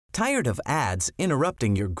Tired of ads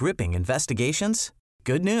interrupting your gripping investigations?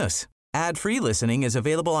 Good news. Ad-free listening is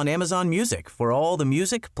available on Amazon Music for all the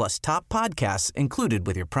music plus top podcasts included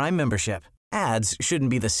with your Prime membership. Ads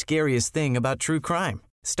shouldn't be the scariest thing about true crime.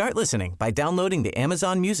 Start listening by downloading the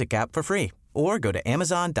Amazon Music app for free or go to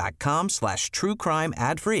amazon.com/truecrime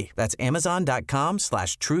ad-free. That's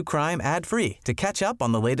amazon.com/truecrime ad-free to catch up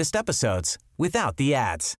on the latest episodes without the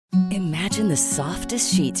ads. Imagine the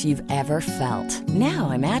softest sheets you've ever felt. Now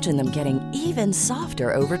imagine them getting even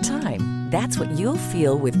softer over time. That's what you'll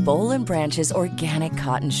feel with Boll & Branch's organic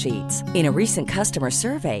cotton sheets. In a recent customer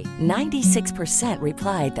survey, 96%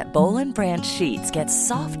 replied that Boll & Branch sheets get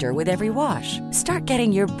softer with every wash. Start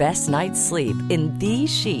getting your best night's sleep in these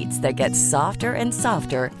sheets that get softer and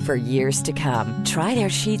softer for years to come. Try their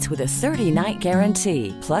sheets with a 30-night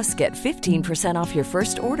guarantee. Plus, get 15% off your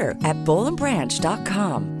first order at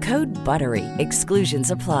bollandbranch.com. Code BUTTERY. Exclusions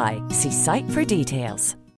apply. See site for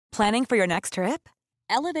details. Planning for your next trip?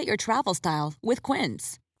 Elevate your travel style with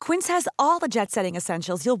Quince. Quince has all the jet-setting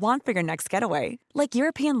essentials you'll want for your next getaway, like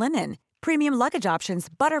European linen, premium luggage options,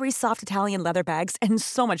 buttery soft Italian leather bags, and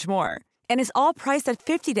so much more. And is all priced at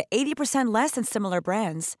 50 to 80% less than similar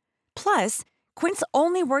brands. Plus, Quince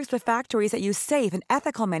only works with factories that use safe and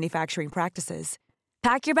ethical manufacturing practices.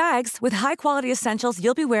 Pack your bags with high-quality essentials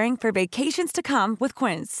you'll be wearing for vacations to come with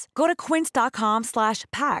Quince. Go to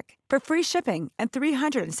quince.com/pack for free shipping and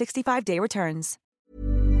 365-day returns.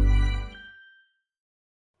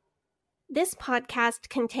 This podcast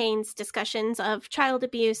contains discussions of child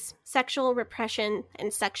abuse, sexual repression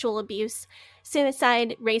and sexual abuse,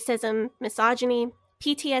 suicide, racism, misogyny,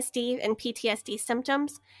 PTSD and PTSD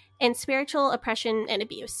symptoms, and spiritual oppression and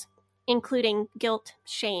abuse, including guilt,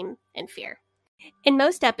 shame, and fear. In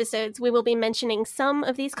most episodes, we will be mentioning some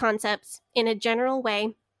of these concepts in a general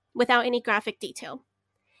way without any graphic detail.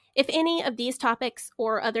 If any of these topics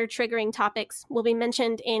or other triggering topics will be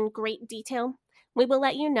mentioned in great detail, we will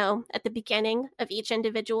let you know at the beginning of each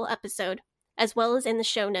individual episode, as well as in the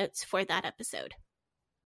show notes for that episode.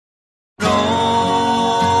 Rolling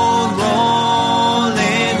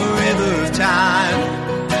river of time,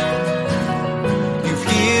 you've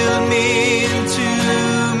healed me in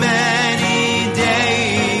too many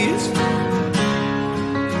days.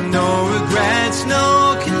 No regrets,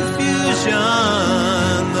 no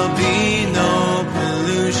confusion, there'll be no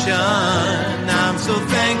pollution. I'm so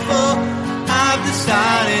thankful I've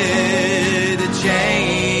decided to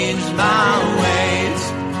change my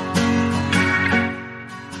ways.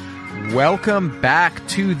 Welcome back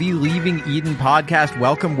to the Leaving Eden podcast.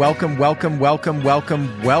 Welcome.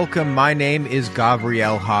 My name is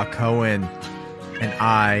Gabriel Ha-Cohen, and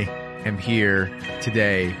I am here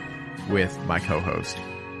today with my co-host.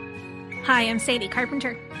 Hi, I'm Sadie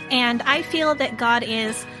Carpenter, and I feel that God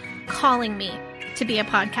is calling me to be a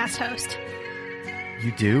podcast host.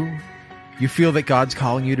 You do? You feel that God's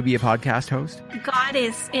calling you to be a podcast host? God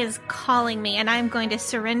is calling me, and I'm going to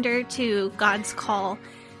surrender to God's call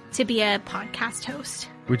to be a podcast host.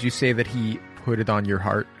 Would you say that he put it on your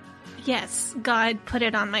heart? Yes, God put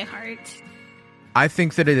it on my heart. I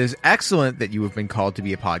think that it is excellent that you have been called to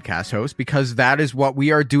be a podcast host, because that is what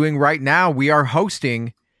we are doing right now. We are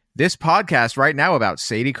hosting this podcast right now about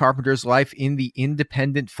Sadie Carpenter's life in the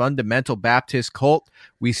Independent Fundamental Baptist cult.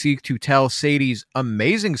 We seek to tell Sadie's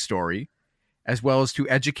amazing story, as well as to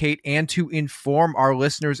educate and to inform our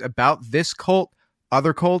listeners about this cult,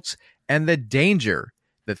 other cults, and the danger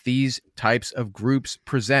that these types of groups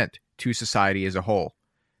present to society as a whole.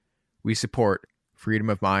 We support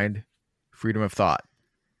freedom of mind, freedom of thought,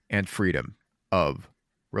 and freedom of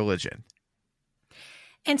religion.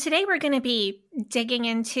 And today we're going to be digging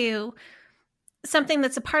into something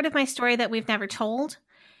that's a part of my story that we've never told,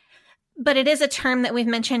 but it is a term that we've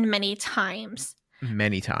mentioned many times.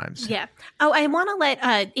 Many times. Yeah. Oh, I want to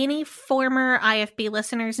let any former IFB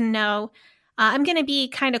listeners know I'm going to be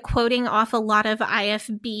kind of quoting off a lot of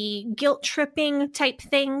IFB guilt-tripping type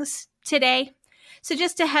things today. So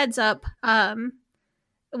just a heads up,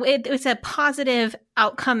 it's a positive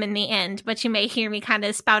outcome in the end, but you may hear me kind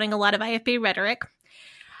of spouting a lot of IFB rhetoric.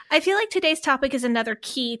 I feel like today's topic is another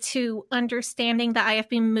key to understanding the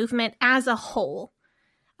IFB movement as a whole.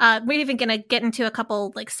 We're even going to get into a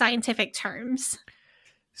couple like scientific terms.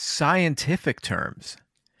 Scientific terms?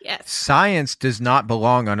 Yes. Science does not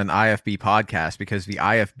belong on an IFB podcast because the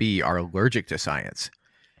IFB are allergic to science.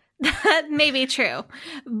 That may be true,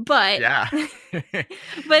 but yeah.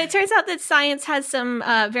 But it turns out that science has some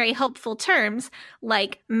very helpful terms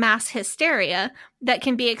like mass hysteria that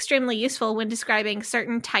can be extremely useful when describing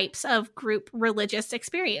certain types of group religious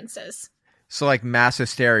experiences. So like mass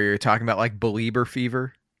hysteria, you're talking about like belieber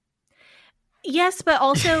fever? Yes, but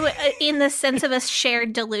also in the sense of a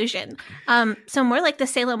shared delusion. So more like the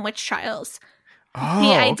Salem witch trials. Oh,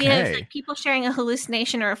 The idea okay. of like people sharing a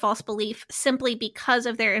hallucination or a false belief simply because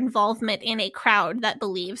of their involvement in a crowd that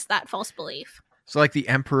believes that false belief. So like the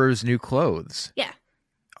Emperor's New Clothes. Yeah.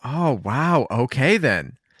 Oh, wow. Okay,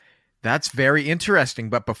 then. That's very interesting.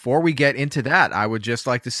 But before we get into that, I would just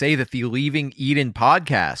like to say that the Leaving Eden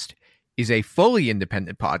podcast is a fully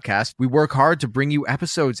independent podcast. We work hard to bring you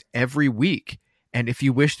episodes every week. And if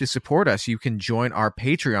you wish to support us, you can join our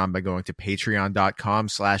Patreon by going to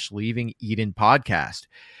patreon.com/Leaving Eden podcast.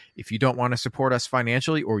 If you don't want to support us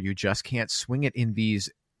financially, or you just can't swing it in these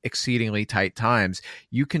exceedingly tight times,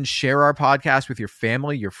 you can share our podcast with your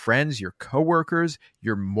family, your friends, your coworkers,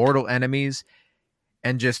 your mortal enemies,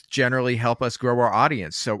 and just generally help us grow our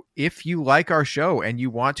audience. So if you like our show and you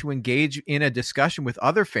want to engage in a discussion with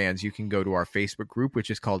other fans, you can go to our Facebook group, which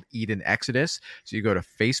is called Eden Exodus. So you go to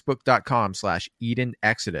facebook.com/Eden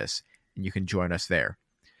Exodus and you can join us there.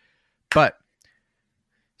 But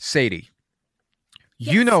Sadie,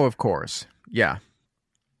 Yes. you know, of course,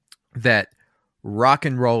 that rock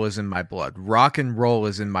and roll is in my blood. Rock and roll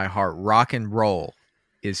is in my heart. Rock and roll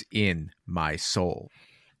is in my soul.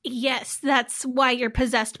 Yes, that's why you're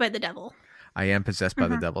possessed by the devil. I am possessed by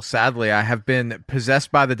the devil. Sadly, I have been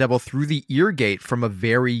possessed by the devil through the ear gate from a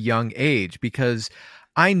very young age, because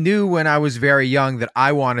I knew when I was very young that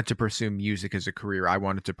I wanted to pursue music as a career. I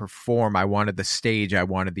wanted to perform. I wanted the stage. I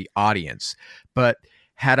wanted the audience. But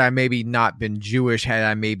had I maybe not been Jewish, had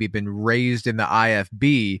I maybe been raised in the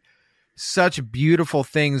IFB, such beautiful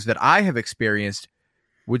things that I have experienced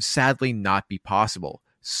would sadly not be possible.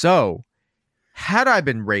 So, had I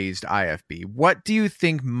been raised IFB, what do you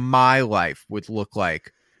think my life would look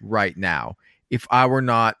like right now if I were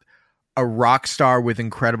not a rock star with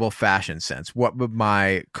incredible fashion sense? What would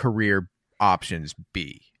my career options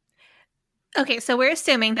be? Okay, so we're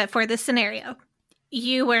assuming that for this scenario,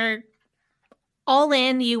 you were all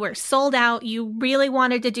in, you were sold out, you really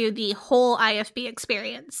wanted to do the whole IFB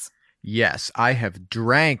experience. Yes, I have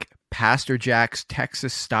drank Pastor Jack's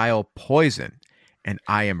Texas style poison, and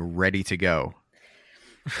I am ready to go.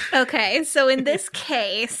 Okay, so in this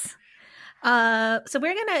case, so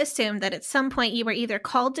we're going to assume that at some point you were either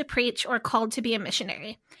called to preach or called to be a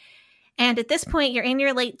missionary. And at this point, you're in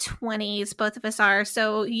your late 20s, both of us are,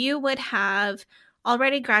 so you would have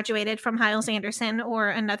already graduated from Hyles-Anderson or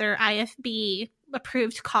another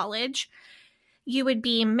IFB-approved college. You would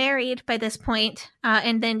be married by this point,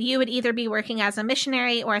 and then you would either be working as a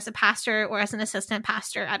missionary or as a pastor or as an assistant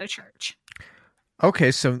pastor at a church.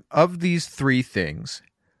 Okay, so of these three things,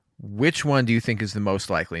 which one do you think is the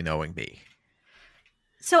most likely, knowing me?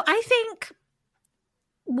 So I think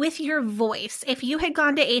with your voice, if you had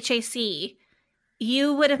gone to HAC,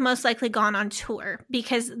 you would have most likely gone on tour,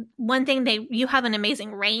 because one thing you have an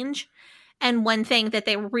amazing range, and one thing that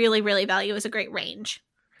they really, really value is a great range.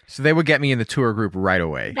 So they would get me in the tour group right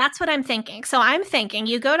away. That's what I'm thinking. So I'm thinking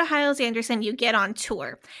you go to Hyles-Anderson, you get on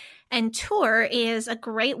tour. And tour is a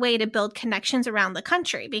great way to build connections around the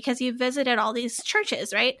country, because you visited all these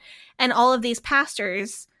churches, right? And all of these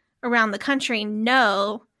pastors around the country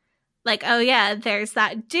know, like, oh yeah, there's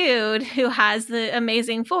that dude who has the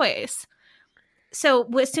amazing voice. So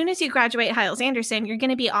as soon as you graduate Hyles-Anderson, you're going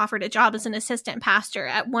to be offered a job as an assistant pastor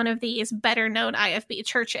at one of these better known IFB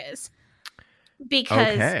churches.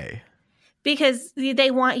 Because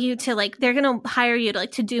they want you to, like, they're going to hire you to,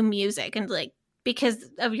 like, to do music and, like, because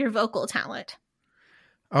of your vocal talent.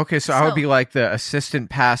 Okay, so I would be like the assistant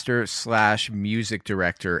pastor / music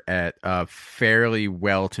director at a fairly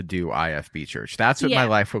well-to-do IFB church. That's what my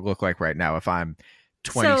life would look like right now if I'm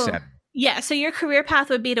 27. So your career path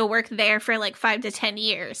would be to work there for like 5 to 10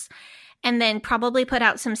 years, and then probably put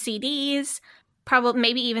out some CDs, probably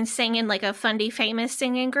maybe even sing in like a Fundy Famous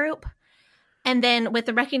singing group. And then with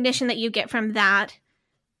the recognition that you get from that,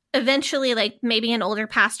 eventually, like, maybe an older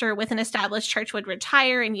pastor with an established church would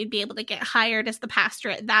retire and you'd be able to get hired as the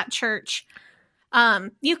pastor at that church.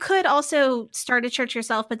 You could also start a church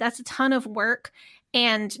yourself, but that's a ton of work.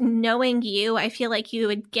 And knowing you, I feel like you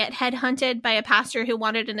would get headhunted by a pastor who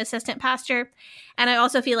wanted an assistant pastor. And I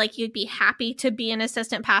also feel like you'd be happy to be an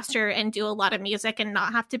assistant pastor and do a lot of music and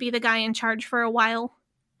not have to be the guy in charge for a while.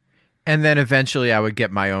 And then eventually I would get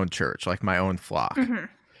my own church, like my own flock. Mm-hmm.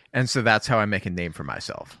 And so that's how I make a name for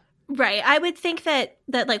myself. Right. I would think that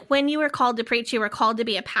like when you were called to preach, you were called to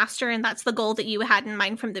be a pastor, and that's the goal that you had in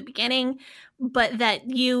mind from the beginning, but that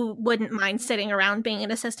you wouldn't mind sitting around being an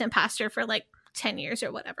assistant pastor for like 10 years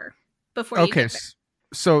or whatever before you get there.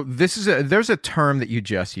 So there's a term that you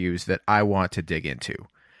just used that I want to dig into.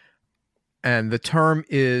 And the term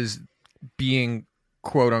is being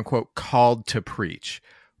quote unquote called to preach.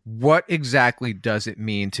 What exactly does it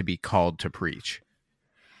mean to be called to preach?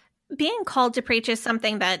 Being called to preach is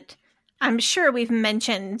something that I'm sure we've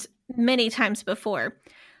mentioned many times before.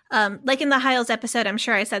 Like in the Hiles episode, I'm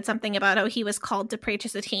sure I said something about how he was called to preach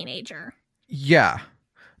as a teenager. Yeah.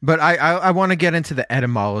 But I want to get into the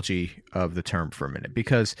etymology of the term for a minute,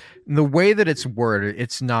 because the way that it's worded,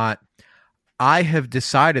 it's not, I have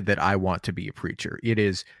decided that I want to be a preacher. It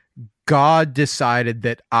is, God decided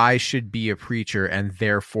that I should be a preacher, and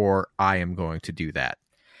therefore I am going to do that.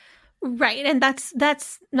 Right. And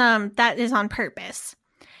that is on purpose.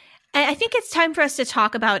 I think it's time for us to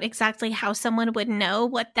talk about exactly how someone would know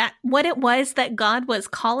what it was that God was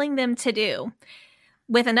calling them to do,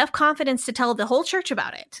 with enough confidence to tell the whole church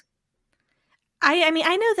about it. I mean,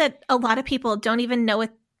 I know that a lot of people don't even know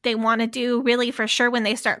what they want to do really for sure when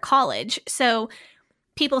they start college. So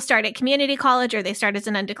people start at community college, or they start as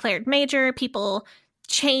an undeclared major. People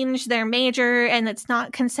change their major, and it's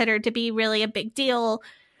not considered to be really a big deal.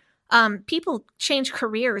 People change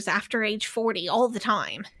careers after age 40 all the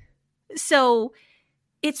time. So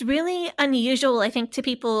it's really unusual, I think, to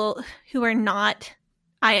people who are not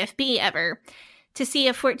IFB ever, to see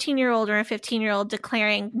a 14-year-old or a 15-year-old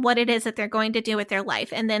declaring what it is that they're going to do with their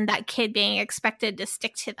life, and then that kid being expected to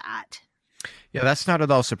stick to that. Yeah, that's not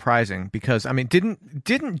at all surprising, because, I mean,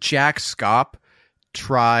 didn't Jack Scopp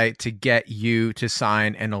try to get you to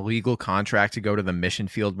sign an illegal contract to go to the mission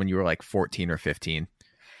field when you were like 14 or 15?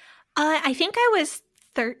 I think I was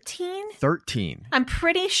 13. 13. I'm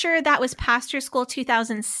pretty sure that was Pastor School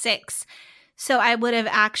 2006. So I would have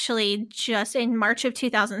actually just, in March of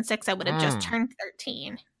 2006, I would have just turned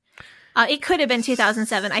 13. It could have been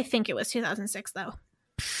 2007. I think it was 2006, though.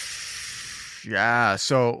 Yeah,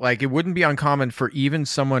 so like it wouldn't be uncommon for even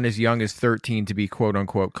someone as young as 13 to be quote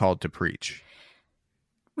unquote called to preach.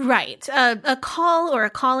 Right. A call or a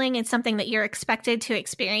calling is something that you're expected to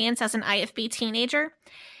experience as an IFB teenager.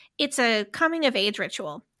 It's a coming of age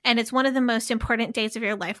ritual, and it's one of the most important days of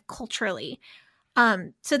your life culturally.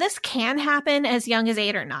 So this can happen as young as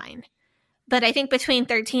 8 or 9, but I think between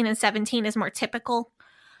 13 and 17 is more typical.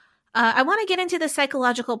 I want to get into the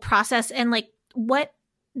psychological process and like what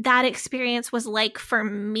that experience was like for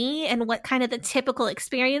me and what kind of the typical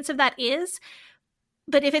experience of that is.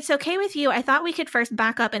 But if it's okay with you, I thought we could first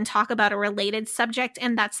back up and talk about a related subject,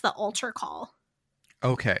 and that's the altar call.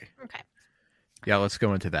 Okay. Yeah, let's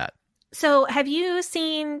go into that. So have you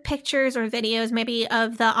seen pictures or videos maybe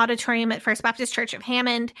of the auditorium at First Baptist Church of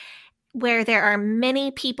Hammond, where there are many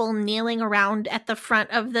people kneeling around at the front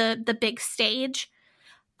of the big stage?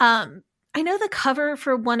 I know the cover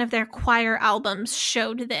for one of their choir albums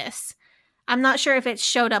showed this. I'm not sure if it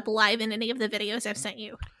showed up live in any of the videos I've sent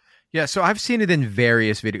you. Yeah, so I've seen it in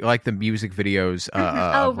various videos, like the music videos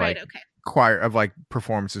choir of like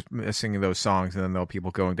performances singing those songs, and then there'll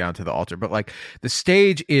people going down to the altar. But like the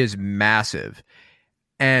stage is massive,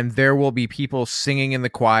 and there will be people singing in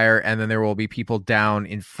the choir, and then there will be people down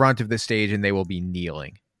in front of the stage, and they will be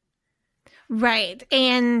kneeling. Right.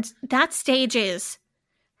 And that stage is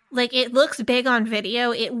like, it looks big on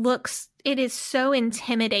video. It is so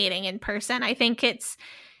intimidating in person. I think I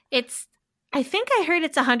heard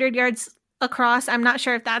it's 100 yards across. I'm not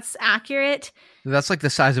sure if that's accurate. That's like the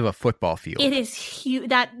size of a football field. It is huge.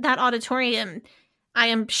 That auditorium, I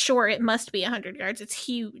am sure it must be 100 yards. It's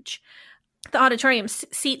huge. The auditorium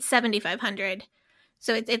seats 7,500.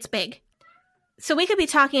 So it's big. So we could be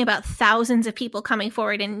talking about thousands of people coming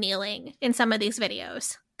forward and kneeling in some of these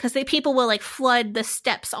videos, because people will like flood the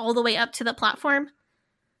steps all the way up to the platform.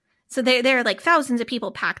 So there are like thousands of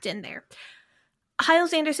people packed in there.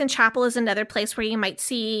 Hyles-Anderson Chapel is another place where you might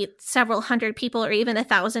see several hundred people or even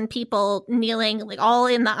 1,000 people kneeling, like all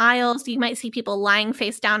in the aisles. You might see people lying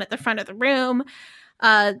face down at the front of the room.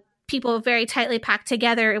 People very tightly packed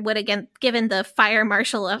together. It would, again, given the fire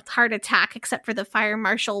marshal a heart attack, except for the fire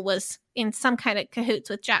marshal was in some kind of cahoots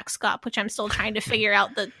with Jack Scopp, which I'm still trying to figure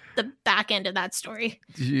out the back end of that story.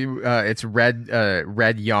 It's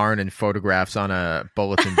red yarn and photographs on a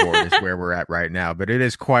bulletin board is where we're at right now. But it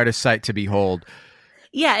is quite a sight to behold.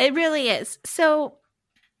 Yeah, it really is. So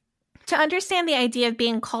to understand the idea of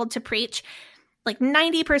being called to preach, like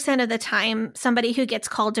 90% of the time, somebody who gets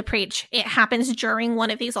called to preach, it happens during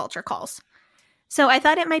one of these altar calls. So I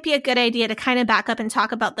thought it might be a good idea to kind of back up and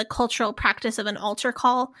talk about the cultural practice of an altar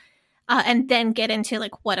call, and then get into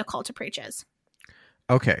like what a call to preach is.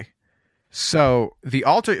 Okay. So the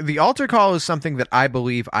altar call is something that I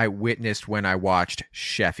believe I witnessed when I watched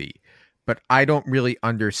Sheffy, but I don't really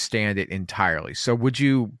understand it entirely. So would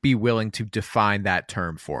you be willing to define that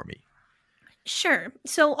term for me? Sure.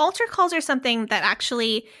 So altar calls are something that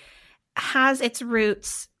actually has its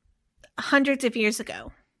roots hundreds of years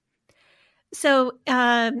ago. So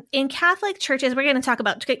in Catholic churches, we're going to talk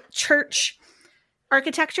about church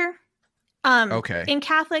architecture. Okay. In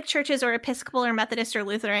Catholic churches or Episcopal or Methodist or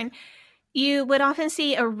Lutheran, you would often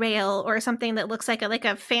see a rail or something that looks like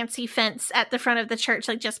a fancy fence at the front of the church,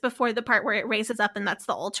 like just before the part where it raises up, and that's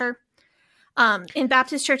the altar. In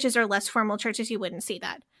Baptist churches or less formal churches, you wouldn't see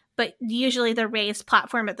that. But usually the raised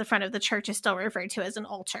platform at the front of the church is still referred to as an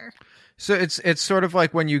altar. So it's sort of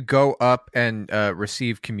like when you go up and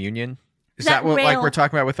receive communion. Is that what rail, like we're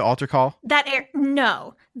talking about with the altar call?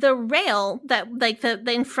 No, the rail that like the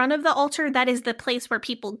in front of the altar, that is the place where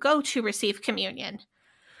people go to receive communion.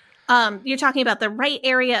 You're talking about the right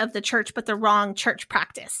area of the church, but the wrong church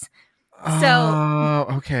practice. So,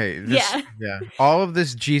 okay. Yeah. All of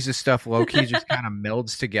this Jesus stuff low-key just kind of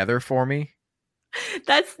melds together for me.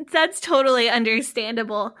 That's totally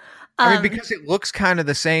understandable. I mean, because it looks kind of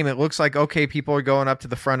the same. It looks like, okay, people are going up to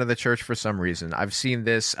the front of the church for some reason. I've seen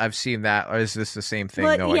this, I've seen that. Or is this the same thing?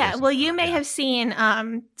 Well, no, yeah. Well, you may have seen,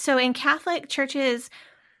 so in Catholic churches,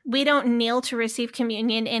 we don't kneel to receive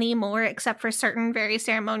communion anymore, except for certain very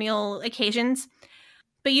ceremonial occasions.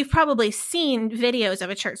 But you've probably seen videos of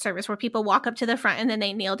a church service where people walk up to the front and then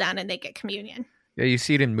they kneel down and they get communion. Yeah, you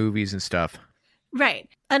see it in movies and stuff. Right.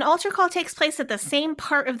 An altar call takes place at the same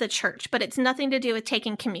part of the church, but it's nothing to do with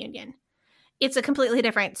taking communion. It's a completely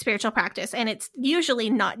different spiritual practice, and it's usually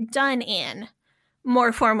not done in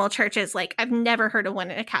more formal churches. Like, I've never heard of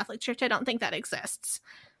one in a Catholic church. I don't think that exists.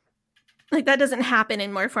 Like, that doesn't happen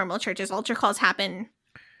in more formal churches. Altar calls happen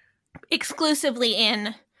exclusively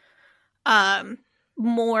in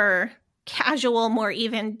more casual, more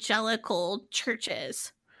evangelical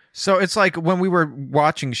churches. So it's like when we were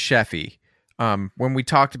watching Sheffy, when we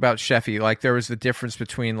talked about Sheffy, like there was the difference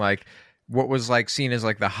between like what was like seen as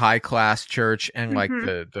like the high class church and like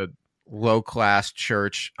the low class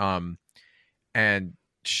church. And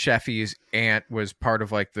Sheffy's aunt was part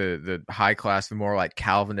of like the high class, the more like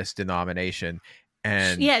Calvinist denomination.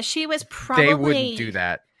 And yeah, she was probably, they wouldn't do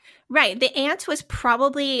that. Right. The aunt was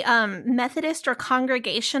probably Methodist or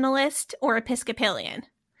Congregationalist or Episcopalian.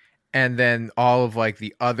 And then all of like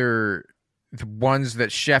the ones that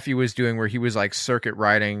Sheffy was doing where he was like circuit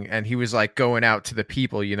riding and he was like going out to the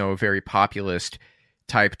people, you know, a very populist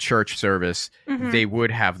type church service, they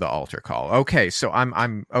would have the altar call. Okay, so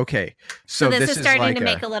I'm okay. So this is starting like to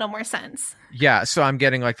make a little more sense. Yeah, so I'm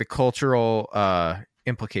getting like the cultural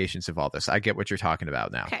implications of all this. I get what you're talking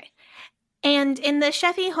about now. Okay. And in the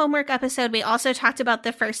Sheffy homework episode, we also talked about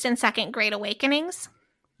the first and second Great Awakenings.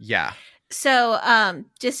 Yeah. So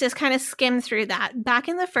just kind of skim through that. Back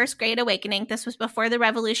in the first Great Awakening, this was before the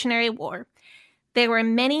Revolutionary War, there were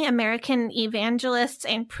many American evangelists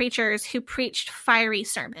and preachers who preached fiery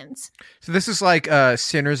sermons. So this is like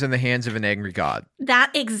sinners in the hands of an angry God.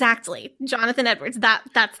 That exactly. Jonathan Edwards, that's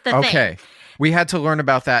the thing. Okay. We had to learn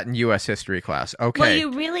about that in U.S. history class. Okay. Well,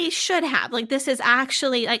 you really should have. Like, this is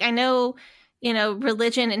actually, like, I know, you know,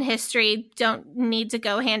 religion and history don't need to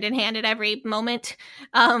go hand in hand at every moment.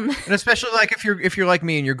 And especially, like, if you're like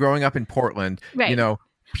me and you're growing up in Portland, right. You know,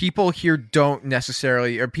 people here don't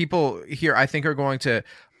necessarily, or people here, I think, are going to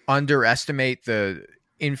underestimate the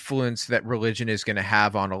influence that religion is going to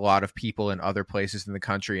have on a lot of people in other places in the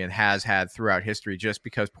country and has had throughout history, just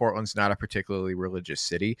because Portland's not a particularly religious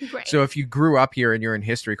city. Right. So if you grew up here and you're in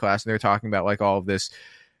history class and they're talking about like all of this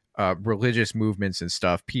religious movements and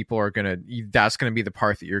stuff, people are that's going to be the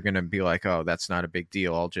part that you're going to be like, oh, that's not a big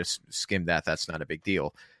deal. I'll just skim that. That's not a big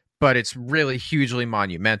deal. But it's really hugely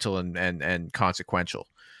monumental and consequential.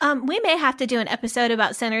 We may have to do an episode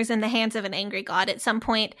about sinners in the hands of an angry God at some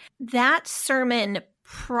point. That sermon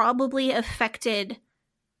probably affected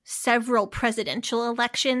several presidential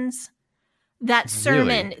elections. That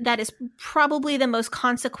sermon, really? That is probably the most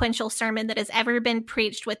consequential sermon that has ever been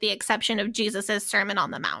preached, with the exception of Jesus's Sermon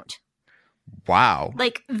on the Mount. Wow.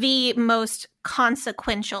 Like, the most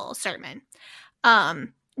consequential sermon.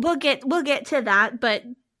 We'll get to that, but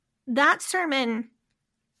that sermon,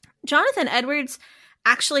 Jonathan Edwards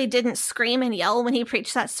actually didn't scream and yell when he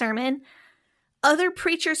preached that sermon. Other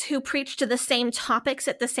preachers who preached to the same topics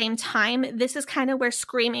at the same time, this is kind of where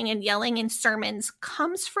screaming and yelling in sermons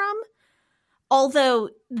comes from, although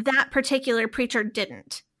that particular preacher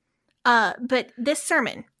didn't. But this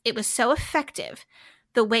sermon, it was so effective,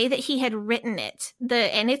 the way that he had written it,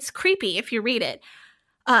 and it's creepy if you read it.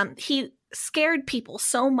 He scared people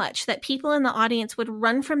so much that people in the audience would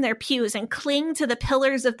run from their pews and cling to the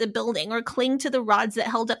pillars of the building or cling to the rods that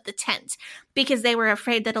held up the tent, because they were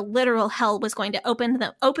afraid that a literal hell was going to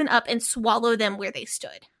open up and swallow them where they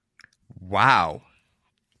stood. Wow.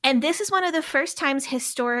 And this is one of the first times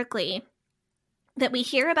historically that we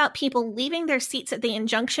hear about people leaving their seats at the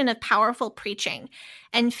injunction of powerful preaching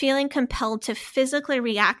and feeling compelled to physically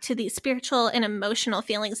react to these spiritual and emotional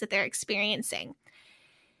feelings that they're experiencing.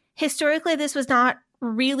 Historically, this was not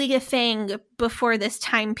really a thing before this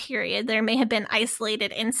time period. There may have been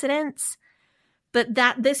isolated incidents, but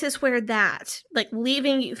this is where that, like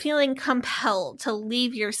leaving, feeling compelled to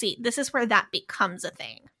leave your seat, this is where that becomes a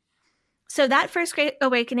thing. So that first Great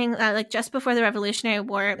Awakening, like just before the Revolutionary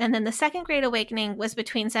War, and then the Second Great Awakening was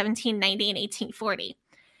between 1790 and 1840.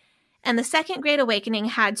 And the Second Great Awakening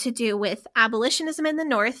had to do with abolitionism in the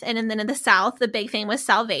North, and then in the South, the big thing was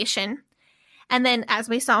salvation. And then, as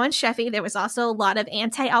we saw in Sheffey, there was also a lot of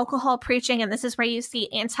anti-alcohol preaching, and this is where you see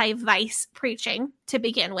anti-vice preaching to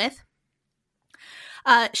begin with.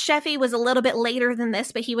 Sheffey was a little bit later than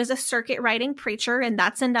this, but he was a circuit riding preacher, and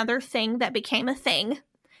that's another thing that became a thing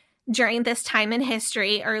during this time in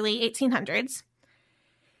history, early 1800s.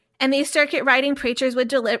 And these circuit riding preachers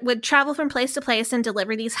would travel from place to place and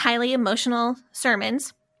deliver these highly emotional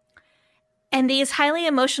sermons. And these highly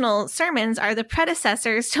emotional sermons are the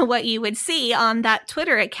predecessors to what you would see on that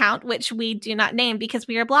Twitter account, which we do not name because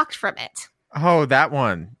we are blocked from it. Oh, that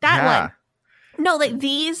one. That one. No, like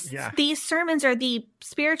these sermons are the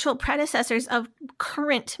spiritual predecessors of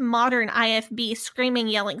current modern IFB screaming,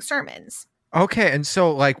 yelling sermons. Okay, and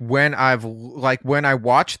so when I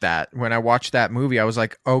watched that movie, I was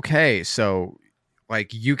like, okay, so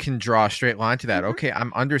you can draw a straight line to that. Mm-hmm. Okay,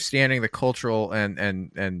 I'm understanding the cultural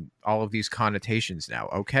and all of these connotations now.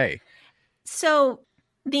 Okay. So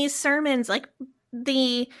these sermons, like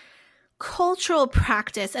the cultural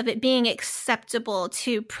practice of it being acceptable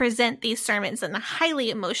to present these sermons in a highly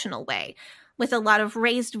emotional way with a lot of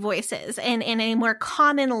raised voices and in a more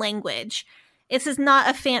common language. This is not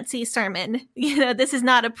a fancy sermon. This is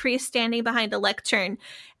not a priest standing behind a lectern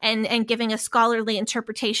and giving a scholarly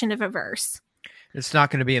interpretation of a verse. It's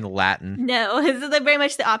not going to be in Latin. No, this is very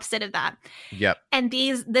much the opposite of that. Yep. And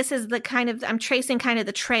this is the kind of, I'm tracing kind of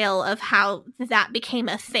the trail of how that became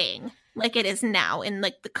a thing, like it is now in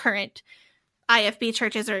the current IFB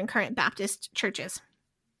churches or in current Baptist churches.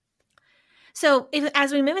 So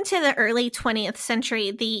as we move into the early 20th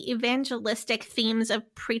century, the evangelistic themes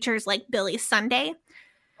of preachers like Billy Sunday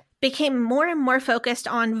became more and more focused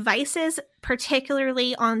on vices,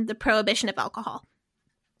 particularly on the prohibition of alcohol.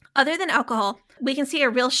 Other than alcohol, we can see a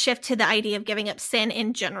real shift to the idea of giving up sin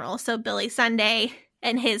in general. So Billy Sunday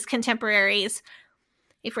and his contemporaries,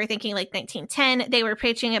 if we're thinking like 1910, they were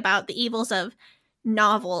preaching about the evils of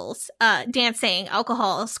novels, dancing,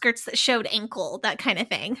 alcohol, skirts that showed ankle, that kind of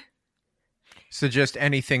thing. So just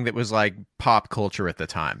anything that was like pop culture at the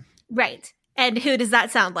time. Right. And who does that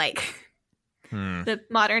sound like? The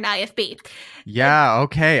modern IFB. Yeah,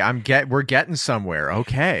 okay. We're getting somewhere.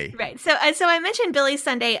 Okay. Right. So I mentioned Billy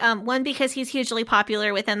Sunday, one, because he's hugely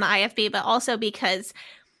popular within the IFB, but also because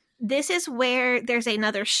this is where there's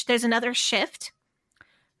another shift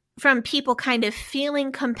from people kind of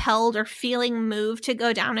feeling compelled or feeling moved to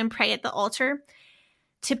go down and pray at the altar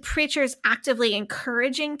to preachers actively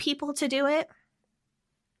encouraging people to do it.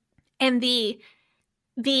 And the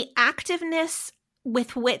activeness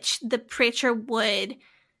with which the preacher would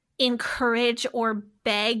encourage or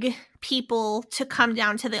beg people to come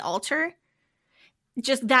down to the altar,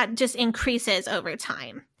 just increases over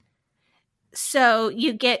time. So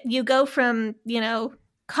you go from,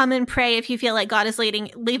 come and pray if you feel like God is leading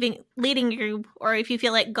you, or if you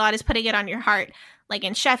feel like God is putting it on your heart, like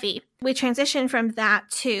in Sheffey. We transition from that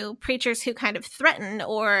to preachers who kind of threaten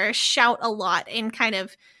or shout a lot and kind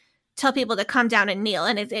of tell people to come down and kneel,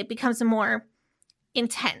 and it becomes more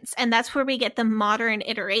intense. And that's where we get the modern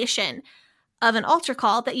iteration of an altar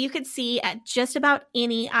call that you could see at just about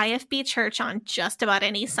any IFB church on just about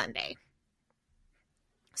any Sunday.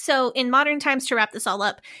 So in modern times, to wrap this all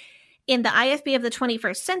up, in the IFB of the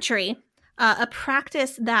 21st century, a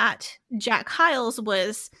practice that Jack Hyles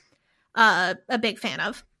was a big fan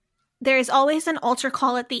of, there is always an altar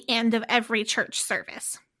call at the end of every church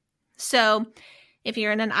service. So if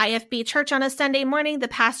you're in an IFB church on a Sunday morning, the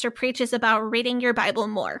pastor preaches about reading your Bible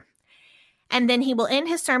more. And then he will end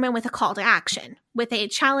his sermon with a call to action, with a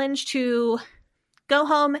challenge to go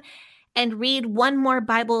home and read one more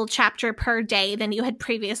Bible chapter per day than you had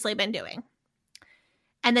previously been doing.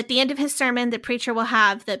 And at the end of his sermon, the preacher will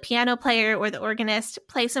have the piano player or the organist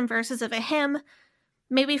play some verses of a hymn,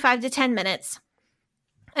 maybe 5 to 10 minutes.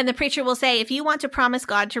 And the preacher will say, if you want to promise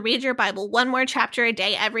God to read your Bible one more chapter a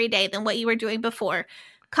day every day than what you were doing before,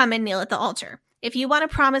 come and kneel at the altar. If you want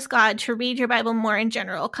to promise God to read your Bible more in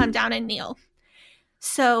general, come down and kneel.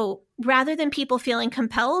 So rather than people feeling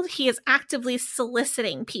compelled, he is actively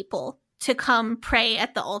soliciting people to come pray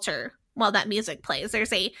at the altar while that music plays.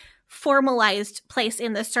 There's a formalized place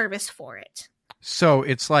in the service for it. So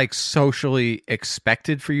it's like socially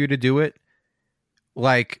expected for you to do it?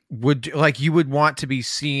 Like you would want to be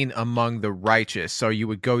seen among the righteous, so you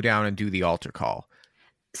would go down and do the altar call.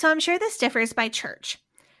 So I'm sure this differs by church.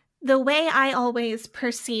 The way I always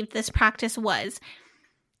perceived this practice was,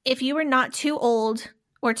 if you were not too old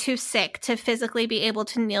or too sick to physically be able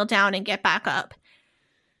to kneel down and get back up,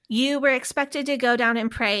 you were expected to go down and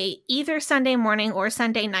pray either Sunday morning or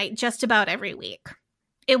Sunday night just about every week.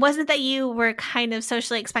 It wasn't that you were kind of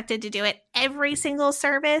socially expected to do it every single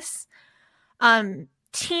service.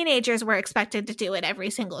 Teenagers were expected to do it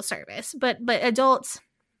every single service, but adults,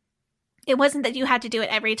 it wasn't that you had to do it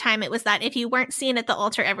every time. It was that if you weren't seen at the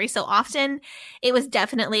altar every so often, it was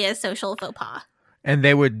definitely a social faux pas. And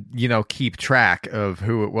they would, keep track of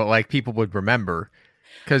who, people would remember,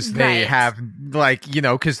 because they have,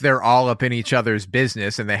 because they're all up in each other's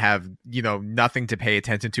business and they have, nothing to pay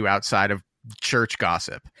attention to outside of church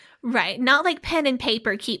gossip. Right. Not like pen and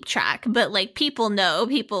paper keep track, but people know,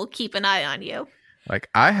 people keep an eye on you.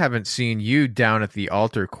 I haven't seen you down at the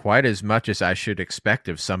altar quite as much as I should expect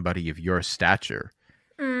of somebody of your stature.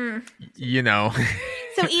 So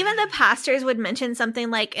So even the pastors would mention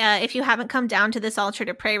something like, if you haven't come down to this altar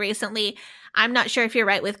to pray recently, I'm not sure if you're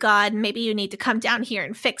right with God. Maybe you need to come down here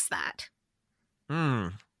and fix that.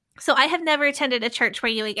 So I have never attended a church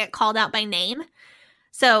where you would get called out by name.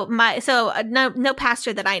 So no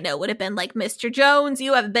pastor that I know would have been like, Mr. Jones,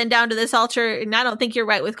 you have been down to this altar and I don't think you're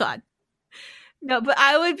right with God. No, but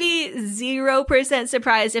I would be 0%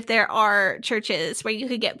 surprised if there are churches where you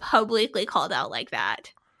could get publicly called out like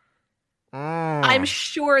that. I'm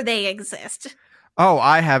sure they exist. Oh,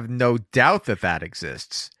 I have no doubt that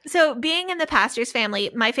exists. So being in the pastor's family,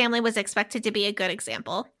 my family was expected to be a good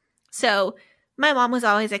example. So my mom was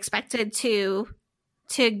always expected to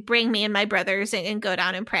bring me and my brothers and go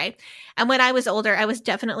down and pray. And when I was older, I was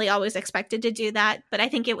definitely always expected to do that. But I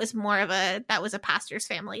think it was more of that was a pastor's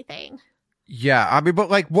family thing. Yeah, I mean,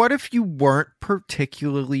 but what if you weren't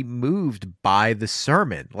particularly moved by the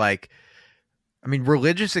sermon?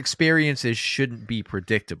 Religious experiences shouldn't be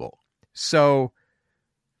predictable. So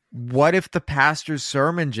what if the pastor's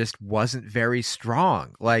sermon just wasn't very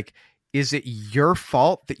strong? Is it your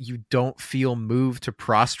fault that you don't feel moved to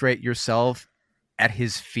prostrate yourself at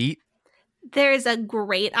his feet? There's a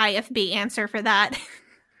great IFB answer for that.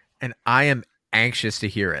 And I am anxious to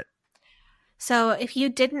hear it. So if you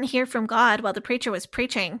didn't hear from God while the preacher was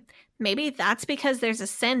preaching, maybe that's because there's a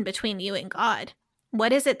sin between you and God.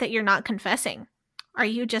 What is it that you're not confessing? Are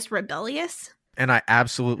you just rebellious? And I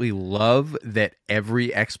absolutely love that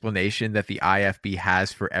every explanation that the IFB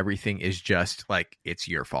has for everything is just it's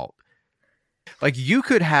your fault. You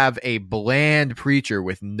could have a bland preacher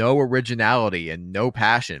with no originality and no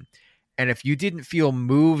passion. And if you didn't feel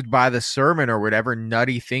moved by the sermon or whatever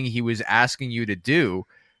nutty thing he was asking you to do,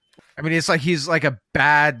 it's he's like a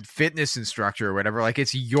bad fitness instructor or whatever.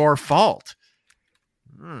 It's your fault.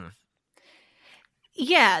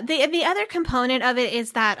 Yeah. The other component of it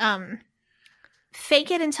is that fake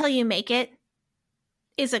it until you make it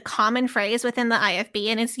is a common phrase within the IFB,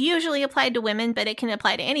 and it's usually applied to women, but it can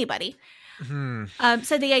apply to anybody.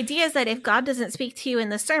 So the idea is that if God doesn't speak to you in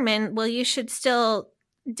the sermon, well, you should still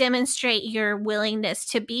demonstrate your willingness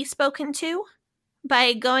to be spoken to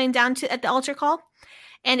by going down at the altar call.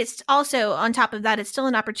 And it's also, on top of that, it's still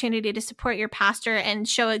an opportunity to support your pastor and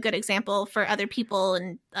show a good example for other people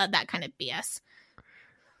and that kind of BS.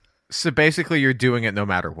 So basically, you're doing it no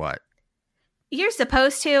matter what. You're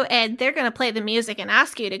supposed to, and they're going to play the music and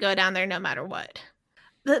ask you to go down there no matter what.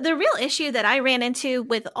 The real issue that I ran into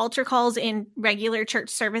with altar calls in regular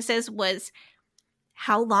church services was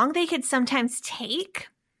how long they could sometimes take.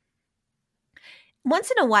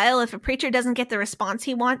 Once in a while, if a preacher doesn't get the response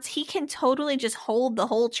he wants, he can totally just hold the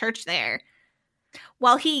whole church there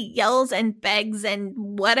while he yells and begs and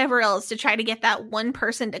whatever else to try to get that one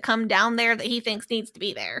person to come down there that he thinks needs to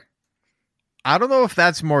be there. I don't know if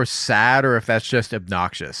that's more sad or if that's just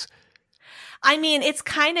obnoxious. It's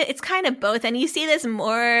kind of both. And you see this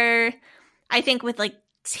more, I think, with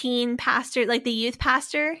teen pastor, the youth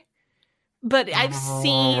pastor. But I've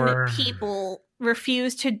seen people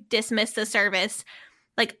refuse to dismiss the service.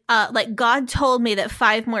 God told me that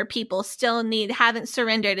 5 more people haven't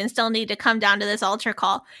surrendered and still need to come down to this altar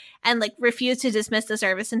call, and refuse to dismiss the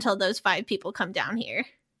service until those 5 people come down here.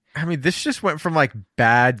 This just went from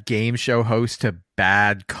bad game show host to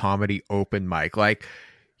bad comedy open mic.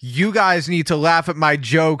 You guys need to laugh at my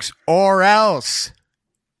jokes or else.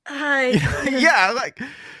 Yeah,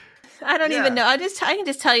 I don't even know. I can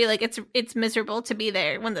just tell you, like, it's miserable to be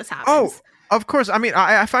there when this happens. Oh, of course. I mean,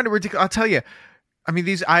 I find it ridiculous. I'll tell you. I mean,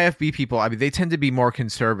 these IFB people, I mean, they tend to be more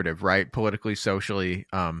conservative, right? Politically, socially.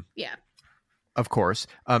 Yeah. Of course.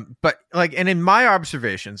 But like, and in my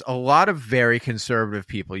observations, a lot of very conservative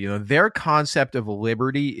people, you know, their concept of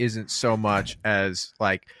liberty isn't so much as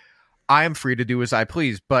like, I am free to do as I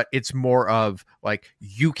please, but it's more of like,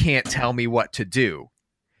 you can't tell me what to do.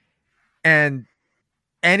 And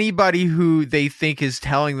anybody who they think is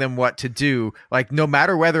telling them what to do, like no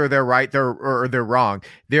matter whether they're right or they're wrong,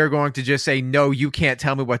 they're going to just say, no, you can't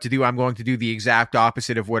tell me what to do. I'm going to do the exact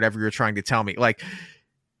opposite of whatever you're trying to tell me. Like,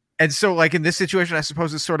 and so like in this situation, I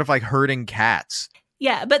suppose it's sort of like herding cats.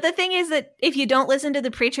 Yeah, but the thing is that if you don't listen to the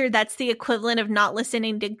preacher, that's the equivalent of not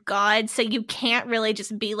listening to God. So you can't really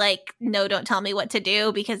just be like, no, don't tell me what to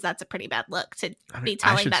do, because that's a pretty bad look to be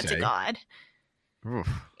telling that to God. Oof.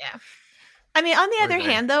 Yeah. I mean, on the other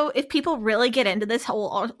hand, though, if people really get into this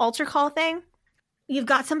whole altar call thing, you've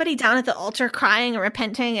got somebody down at the altar crying and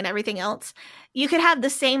repenting and everything else. You could have the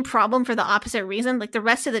same problem for the opposite reason. Like the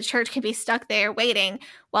rest of the church can be stuck there waiting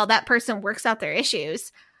while that person works out their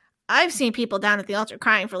issues. I've seen people down at the altar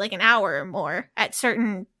crying for like an hour or more at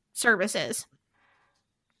certain services.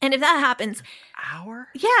 And if that happens, hour?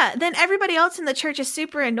 Yeah, then everybody else in the church is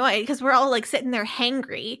super annoyed because we're all like sitting there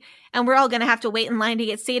hangry and we're all going to have to wait in line to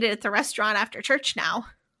get seated at the restaurant after church now.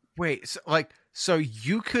 Wait, so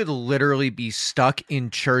you could literally be stuck in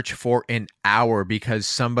church for an hour because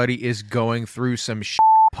somebody is going through some shit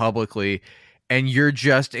publicly and you're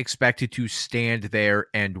just expected to stand there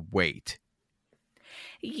and wait.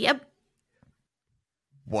 Yep.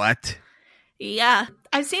 What? Yeah.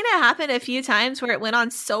 I've seen it happen a few times where it went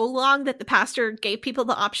on so long that the pastor gave people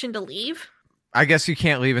the option to leave. I guess you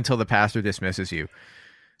can't leave until the pastor dismisses you.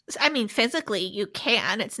 I mean, physically you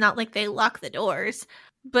can. It's not like they lock the doors.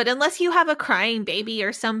 But unless you have a crying baby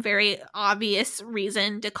or some very obvious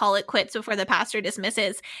reason to call it quits before the pastor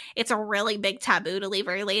dismisses, it's a really big taboo to leave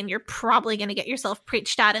early, and you're probably going to get yourself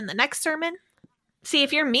preached at in the next sermon. See,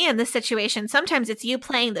 if you're me in this situation, sometimes it's you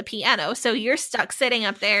playing the piano, so you're stuck sitting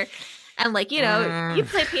up there and, like, you know, you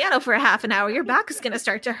play piano for a half an hour, your back is going to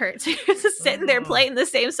start to hurt. So you're just sitting there playing the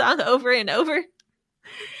same song over and over.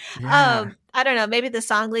 Yeah. I don't know, maybe the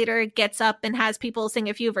song leader gets up and has people sing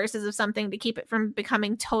a few verses of something to keep it from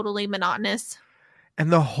becoming totally monotonous.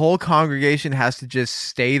 And the whole congregation has to just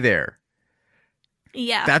stay there.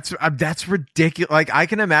 Yeah. That's ridiculous. Like, I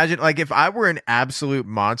can imagine, like, if I were an absolute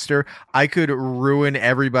monster, I could ruin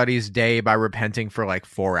everybody's day by repenting for like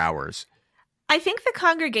 4 hours. I think the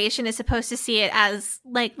congregation is supposed to see it as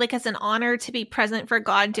like as an honor to be present for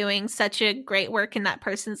God doing such a great work in that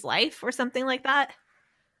person's life or something like that.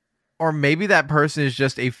 Or maybe that person is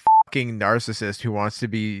just a fucking narcissist who wants to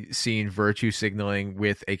be seen virtue signaling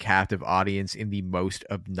with a captive audience in the most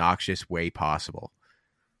obnoxious way possible.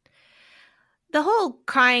 The whole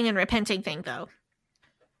crying and repenting thing, though,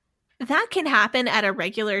 that can happen at a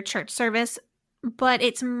regular church service, but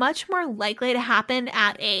it's much more likely to happen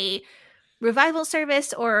at a revival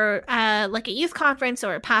service or like a youth conference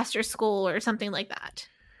or a pastor's school or something like that.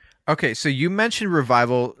 Okay, so you mentioned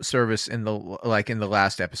revival service in the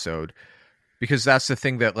last episode, because that's the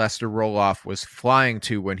thing that Lester Roloff was flying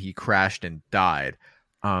to when he crashed and died.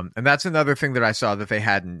 And that's another thing that I saw that they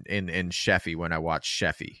had in Sheffy when I watched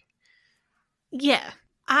Sheffy. Yeah.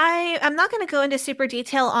 I'm not going to go into super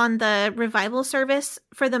detail on the revival service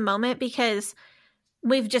for the moment because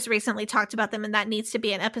we've just recently talked about them and that needs to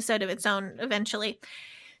be an episode of its own eventually.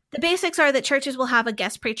 The basics are that churches will have a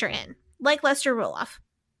guest preacher in, like Lester Roloff.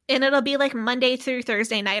 And it'll be like Monday through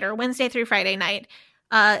Thursday night or Wednesday through Friday night,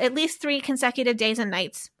 at least 3 consecutive days and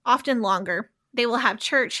nights, often longer. They will have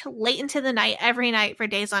church late into the night every night for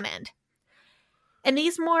days on end. And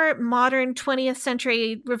these more modern 20th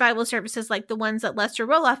century revival services like the ones that Lester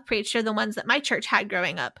Roloff preached are the ones that my church had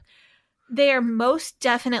growing up. They are most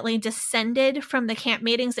definitely descended from the camp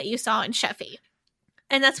meetings that you saw in Sheffy.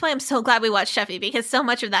 And that's why I'm so glad we watched Sheffy, because so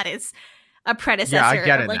much of that is a predecessor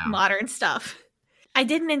of like modern stuff. I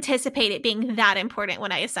didn't anticipate it being that important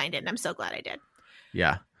when I assigned it, and I'm so glad I did.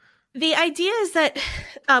 Yeah. The idea is that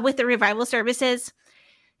with the revival services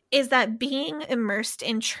is that being immersed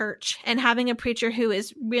in church and having a preacher who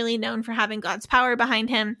is really known for having God's power behind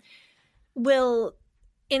him will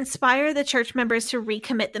inspire the church members to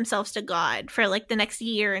recommit themselves to God for like the next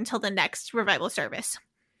year until the next revival service.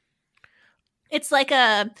 It's like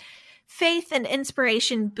a faith and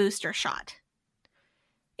inspiration booster shot.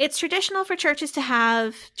 It's traditional for churches to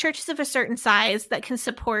have churches of a certain size that can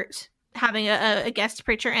support having a guest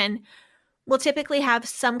preacher in will typically have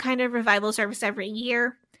some kind of revival service every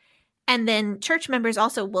year. And then church members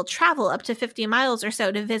also will travel up to 50 miles or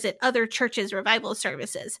so to visit other churches' revival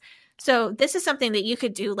services. So this is something that you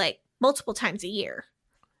could do like multiple times a year.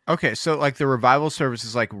 Okay, so like the revival service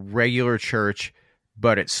is like regular church,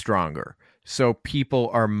 but it's stronger. So people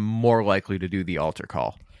are more likely to do the altar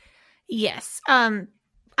call. Yes. I'm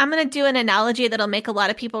going to do an analogy that'll make a lot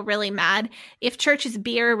of people really mad. If church is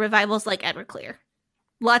beer, revival's like Everclear.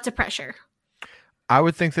 Lots of pressure. I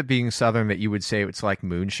would think that being Southern that you would say it's like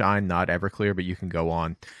moonshine, not Everclear, but you can go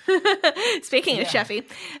on. Speaking of Sheffy,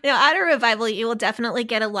 at a revival, you will definitely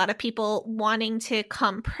get a lot of people wanting to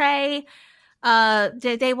come pray. They're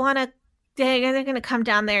going to come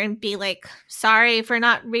down there and be like, sorry for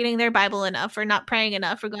not reading their Bible enough, for not praying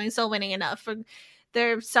enough, for going soul winning enough,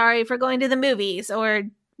 they're sorry for going to the movies or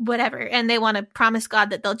whatever. And they want to promise God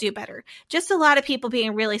that they'll do better. Just a lot of people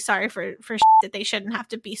being really sorry for shit that they shouldn't have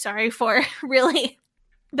to be sorry for, really.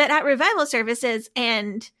 But at revival services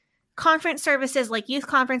and conference services like youth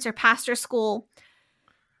conference or pastor school,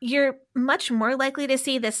 you're much more likely to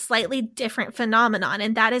see this slightly different phenomenon,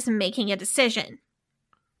 and that is making a decision.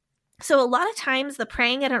 So a lot of times the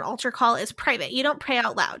praying at an altar call is private. You don't pray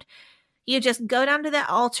out loud. You just go down to the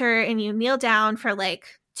altar and you kneel down for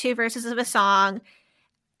like 2 verses of a song,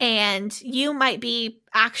 and you might be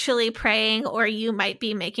actually praying or you might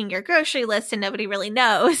be making your grocery list and nobody really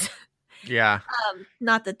knows. Yeah.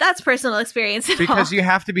 Not that that's personal experience at because all. you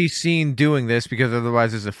have to be seen doing this because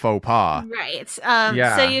otherwise it's a faux pas. Right.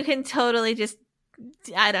 Yeah. So you can totally just,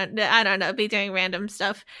 I don't know, be doing random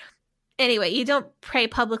stuff. Anyway, you don't pray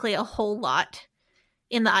publicly a whole lot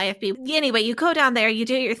in the IFB. Anyway, you go down there, you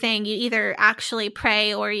do your thing. You either actually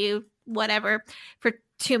pray or you whatever for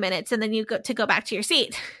 2 minutes and then you go back to your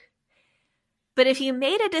seat. But if you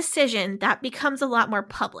made a decision, that becomes a lot more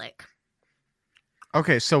public.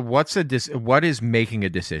 Okay, so what is making a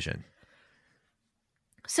decision?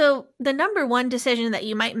 So the number one decision that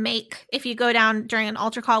you might make if you go down during an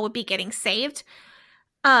altar call would be getting saved.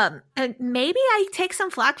 And maybe I take some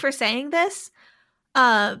flack for saying this,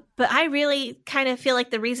 but I really kind of feel like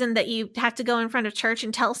the reason that you have to go in front of church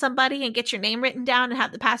and tell somebody and get your name written down and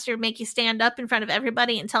have the pastor make you stand up in front of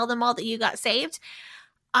everybody and tell them all that you got saved,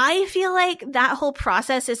 I feel like that whole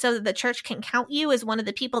process is so that the church can count you as one of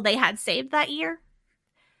the people they had saved that year.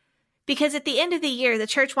 Because at the end of the year, the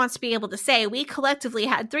church wants to be able to say, we collectively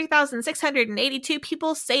had 3,682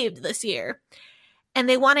 people saved this year. And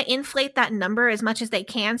they want to inflate that number as much as they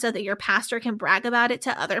can so that your pastor can brag about it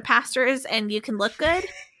to other pastors and you can look good.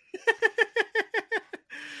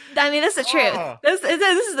 I mean, this is the truth. Oh. This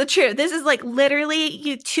is the truth. This is like literally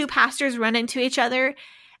you 2 pastors run into each other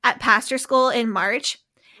at pastor school in March.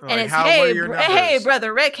 And it's, hey,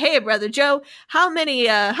 Brother Rick, hey, Brother Joe, how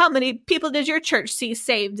many people did your church see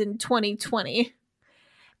saved in 2020?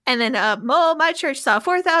 And then, my church saw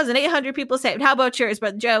 4,800 people saved. How about yours,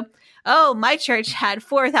 Brother Joe? Oh, my church had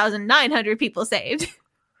 4,900 people saved.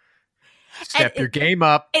 Step your game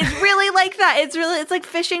up. It's really like that. It's like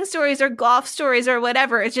fishing stories or golf stories or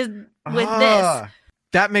whatever. It's just with this.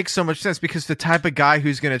 That makes so much sense because the type of guy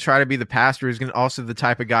who's going to try to be the pastor is going to also the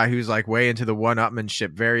type of guy who's like way into the one-upmanship,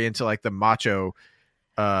 very into like the macho,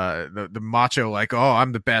 the macho, like, oh,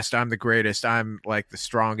 I'm the best, I'm the greatest, I'm like the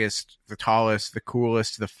strongest, the tallest, the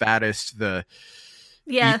coolest, the fattest, eat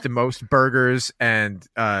the most burgers and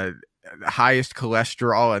highest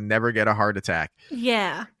cholesterol and never get a heart attack.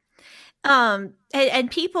 Yeah.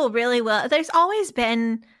 And people really will. There's always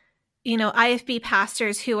been, IFB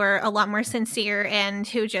pastors who are a lot more sincere and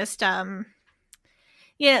who just, they're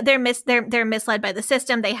misled by the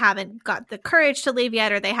system. They haven't got the courage to leave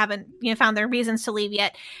yet, or they haven't, found their reasons to leave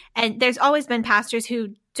yet. And there's always been pastors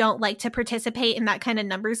who don't like to participate in that kind of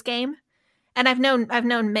numbers game. And I've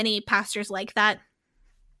known many pastors like that.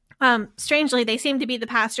 Strangely, they seem to be the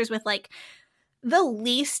pastors with like the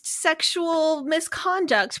least sexual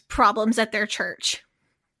misconduct problems at their church.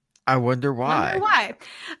 I wonder why.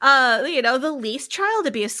 The least child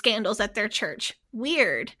abuse scandals at their church.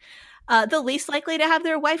 Weird. The least likely to have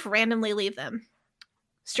their wife randomly leave them.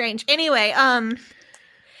 Strange. Anyway,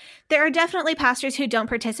 there are definitely pastors who don't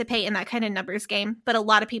participate in that kind of numbers game, but a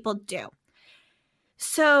lot of people do.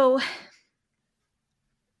 So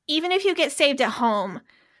even if you get saved at home,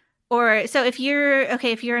 if you're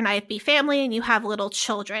an IFB family and you have little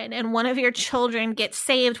children and one of your children gets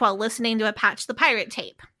saved while listening to a Patch the Pirate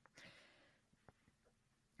tape,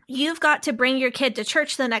 you've got to bring your kid to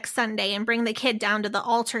church the next Sunday and bring the kid down to the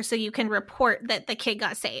altar so you can report that the kid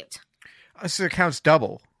got saved. So it counts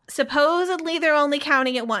double. Supposedly they're only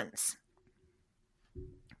counting it once.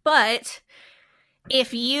 But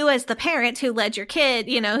if you as the parent who led your kid,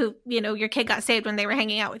 your kid got saved when they were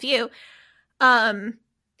hanging out with you,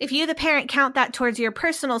 if you, the parent, count that towards your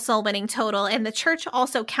personal soul winning total, and the church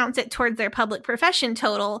also counts it towards their public profession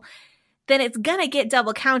total, then it's going to get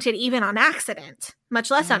double counted even on accident, much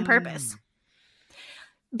less on purpose.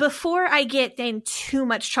 Before I get in too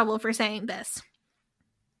much trouble for saying this,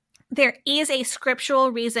 there is a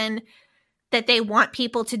scriptural reason that they want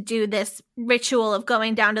people to do this ritual of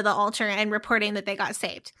going down to the altar and reporting that they got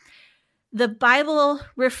saved. The Bible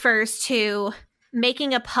refers to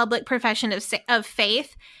making a public profession of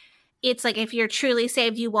faith. It's like, if you're truly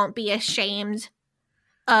saved, you won't be ashamed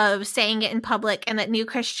of saying it in public, and that new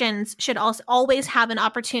Christians should also always have an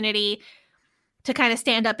opportunity to kind of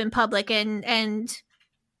stand up in public and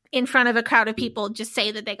in front of a crowd of people just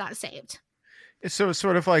say that they got saved. So it's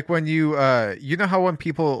sort of like when you know how when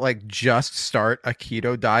people like just start a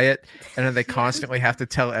keto diet and then they constantly have to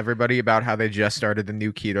tell everybody about how they just started the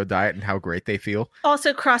new keto diet and how great they feel.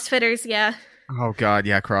 Also CrossFitters, yeah. Oh God,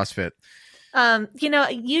 yeah, CrossFit.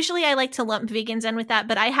 Usually I like to lump vegans in with that,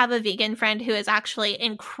 but I have a vegan friend who is actually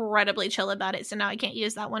incredibly chill about it, so now I can't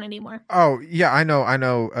use that one anymore. Oh yeah, I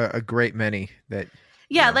know a great many that.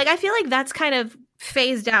 Yeah, you know. Like I feel like that's kind of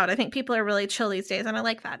phased out. I think people are really chill these days, and I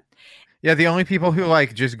like that. Yeah, the only people who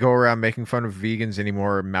like just go around making fun of vegans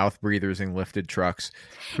anymore are mouth breathers and lifted trucks.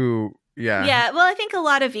 Yeah. Well, I think a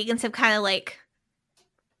lot of vegans have kind of like,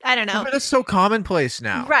 I don't know. But it's so commonplace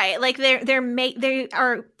now, right? Like they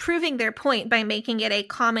are proving their point by making it a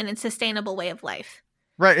common and sustainable way of life.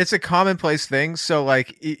 Right, it's a commonplace thing. So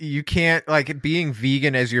like you can't like being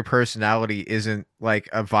vegan as your personality isn't like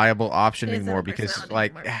a viable option anymore because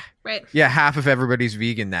like right. Yeah, half of everybody's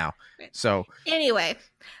vegan now. Right. So anyway.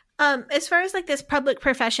 As far as like this public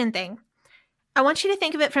profession thing, I want you to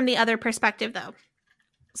think of it from the other perspective though.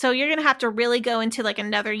 So you're going to have to really go into like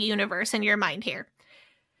another universe in your mind here.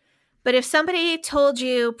 But if somebody told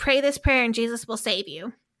you, pray this prayer and Jesus will save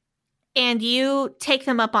you, and you take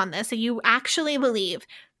them up on this, and you actually believe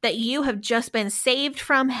that you have just been saved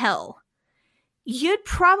from hell, you'd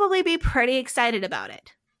probably be pretty excited about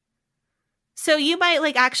it. So you might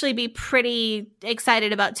like actually be pretty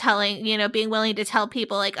excited about being willing to tell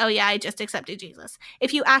people like, oh yeah, I just accepted Jesus,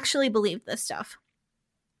 if you actually believe this stuff.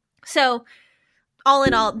 So all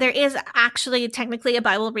in all, there is actually technically a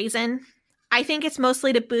Bible reason. I think it's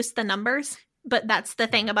mostly to boost the numbers, but that's the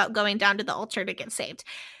thing about going down to the altar to get saved.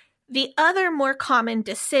 The other more common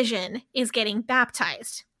decision is getting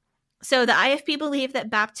baptized. So the IFB believe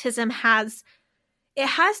that baptism has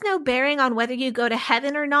no bearing on whether you go to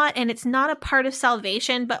heaven or not, and it's not a part of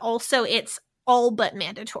salvation, but also it's all but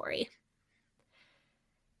mandatory.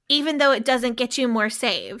 Even though it doesn't get you more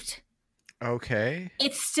saved. Okay.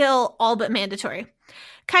 It's still all but mandatory.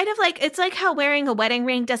 Kind of like, it's like how wearing a wedding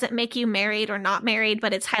ring doesn't make you married or not married,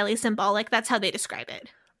 but it's highly symbolic. That's how they describe it.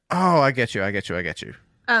 Oh, I get you.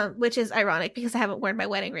 Which is ironic because I haven't worn my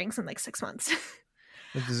wedding rings in like 6 months.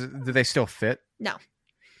 Do they still fit? No.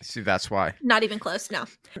 See, that's why. Not even close, no.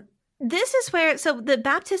 This is where, so the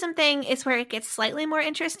baptism thing is where it gets slightly more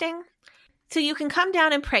interesting. So you can come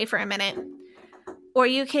down and pray for a minute, or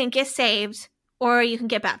you can get saved, or you can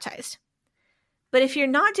get baptized. But if you're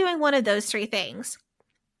not doing one of those three things,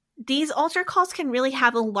 these altar calls can really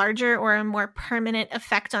have a larger or a more permanent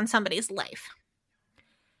effect on somebody's life.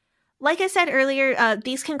 Like I said earlier,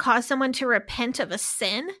 these can cause someone to repent of a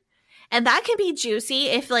sin. And that can be juicy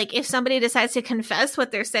if somebody decides to confess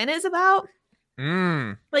what their sin is about.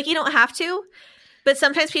 Like, you don't have to. But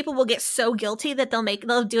sometimes people will get so guilty that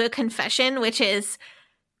they'll do a confession, which is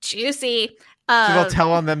juicy. So they'll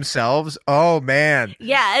tell on themselves? Oh, man.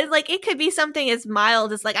 Yeah, like it could be something as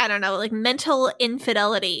mild as like, I don't know, like mental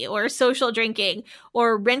infidelity or social drinking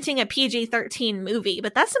or renting a PG-13 movie.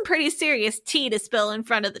 But that's some pretty serious tea to spill in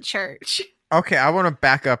front of the church. Okay, I want to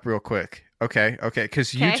back up real quick. Okay,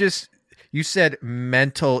 because you said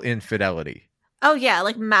mental infidelity. Oh, yeah,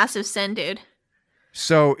 like massive sin, dude.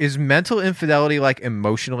 So is mental infidelity like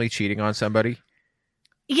emotionally cheating on somebody?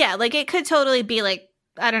 Yeah, like it could totally be like,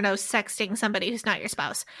 I don't know, sexting somebody who's not your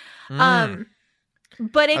spouse. But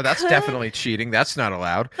that's definitely cheating. That's not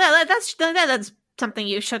allowed. That's something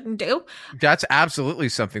you shouldn't do. That's absolutely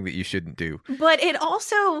something that you shouldn't do. But it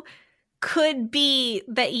also could be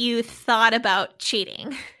that you thought about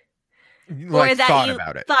cheating. Like, or that thought you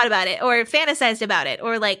about it. thought about it or fantasized about it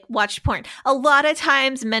or like watched porn. A lot of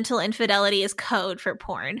times mental infidelity is code for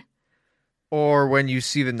porn. Or when you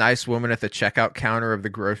see the nice woman at the checkout counter of the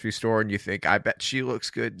grocery store and you think, I bet she looks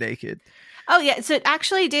good naked. Oh, yeah. So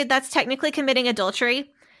actually, dude, that's technically committing adultery.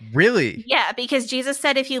 Really? Yeah, because Jesus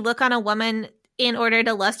said if you look on a woman in order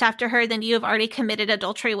to lust after her, then you have already committed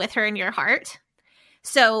adultery with her in your heart.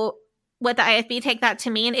 So what the IFB take that to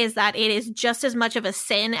mean is that it is just as much of a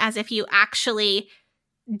sin as if you actually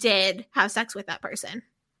did have sex with that person.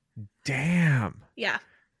 Damn. Yeah.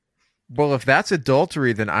 Well, if that's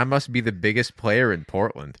adultery, then I must be the biggest player in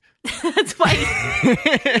Portland. That's why.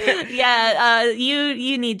 Yeah,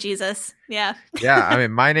 you need Jesus. Yeah. Yeah, I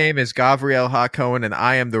mean, my name is Gavriel Cohen, and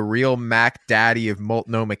I am the real Mac Daddy of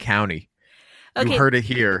Multnomah County. Okay. You heard it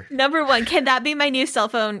here. Number one, can that be my new cell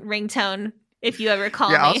phone ringtone if you ever call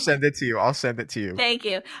me? Yeah, I'll send it to you. Thank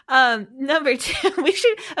you. Number two,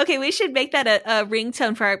 we should make that a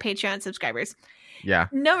ringtone for our Patreon subscribers. Yeah.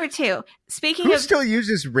 Number two, speaking Who of still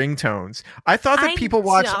uses ringtones? I thought that I people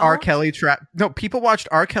watched don't. R. Kelly trapped. No, people watched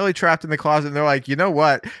R. Kelly Trapped in the Closet, and they're like, you know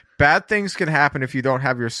what? Bad things can happen if you don't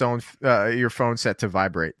have your phone set to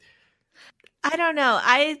vibrate. I don't know.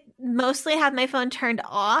 I mostly have my phone turned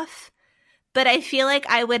off, but I feel like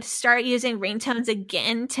I would start using ringtones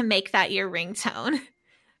again to make that your ringtone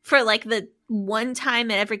for like the one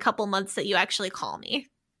time in every couple months that you actually call me.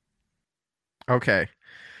 Okay.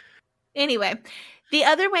 Anyway, the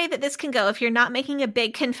other way that this can go, if you're not making a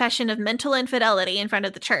big confession of mental infidelity in front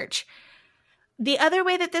of the church, the other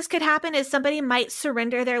way that this could happen is somebody might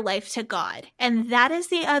surrender their life to God. And that is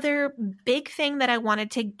the other big thing that I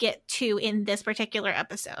wanted to get to in this particular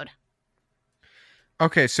episode.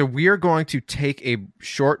 Okay, so we are going to take a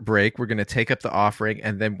short break. We're going to take up the offering,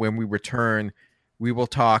 and then when we return, we will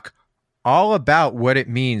talk all about what it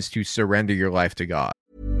means to surrender your life to God.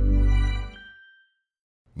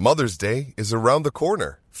 Mother's Day is around the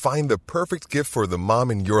corner. Find the perfect gift for the mom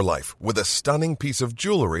in your life with a stunning piece of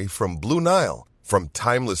jewelry from Blue Nile. From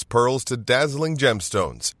timeless pearls to dazzling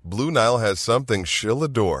gemstones, Blue Nile has something she'll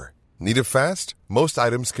adore. Need it fast? Most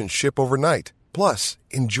items can ship overnight. Plus,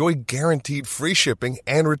 enjoy guaranteed free shipping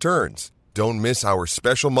and returns. Don't miss our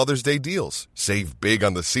special Mother's Day deals. Save big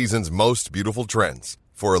on the season's most beautiful trends.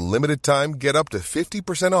 For a limited time, get up to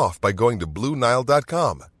 50% off by going to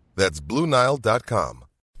BlueNile.com. That's BlueNile.com.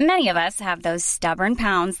 Many of us have those stubborn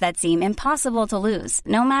pounds that seem impossible to lose,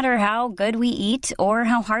 no matter how good we eat or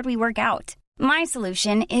how hard we work out. My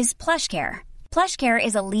solution is PlushCare. PlushCare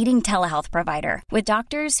is a leading telehealth provider with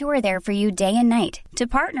doctors who are there for you day and night to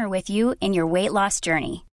partner with you in your weight loss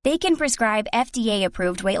journey. They can prescribe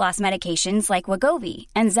FDA-approved weight loss medications like Wegovy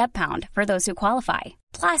and Zepbound for those who qualify.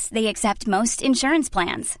 Plus, they accept most insurance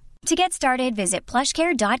plans. To get started, visit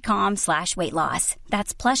plushcare.com/weightloss.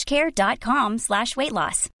 That's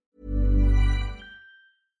plushcare.com/weightloss.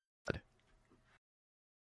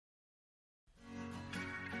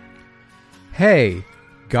 Hey,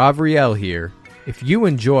 Gavriel here. If you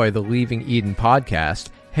enjoy the Leaving Eden podcast,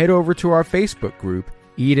 head over to our Facebook group,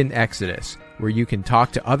 Eden Exodus, where you can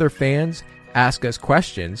talk to other fans, ask us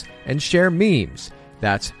questions, and share memes.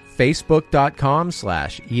 That's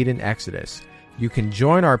facebook.com/Eden Exodus. You can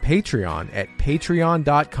join our Patreon at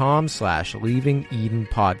patreon.com/Leaving Eden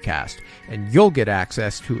Podcast, and you'll get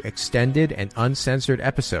access to extended and uncensored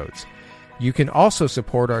episodes. You can also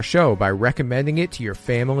support our show by recommending it to your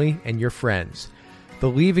family and your friends. The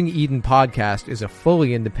Leaving Eden Podcast is a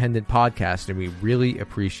fully independent podcast, and we really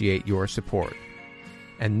appreciate your support.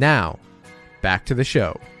 And now, back to the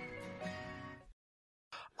show.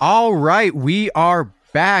 All right, we are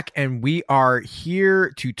back, and we are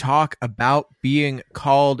here to talk about being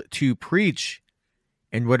called to preach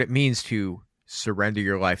and what it means to surrender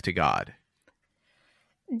your life to God.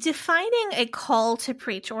 Defining a call to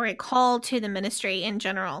preach or a call to the ministry in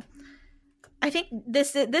general, I think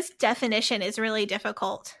this definition is really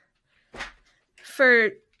difficult.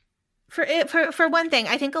 For one thing,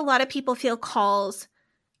 I think a lot of people feel calls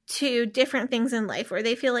to different things in life, or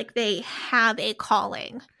they feel like they have a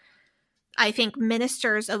calling. I think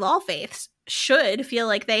ministers of all faiths should feel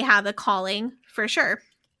like they have a calling for sure.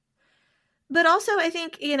 But also I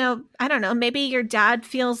think, I don't know, maybe your dad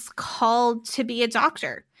feels called to be a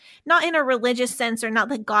doctor, not in a religious sense or not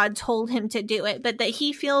that God told him to do it, but that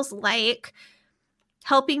he feels like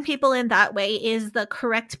helping people in that way is the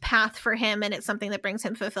correct path for him. And it's something that brings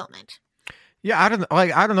him fulfillment. Yeah.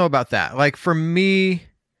 I don't know about that. Like for me,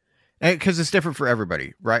 because it's different for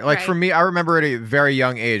everybody, right? Like for me, I remember at a very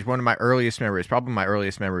young age, one of my earliest memories, probably my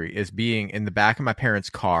earliest memory, is being in the back of my parents'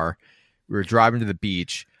 car. We were driving to the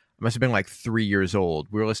beach. I must have been like 3 years old.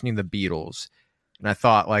 We were listening to the Beatles. And I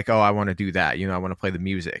thought like, oh, I want to do that. I want to play the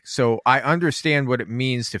music. So I understand what it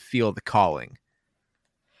means to feel the calling.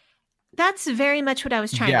 That's very much what I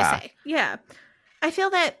was trying to say. Yeah. I feel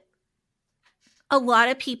that a lot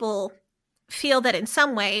of people feel that in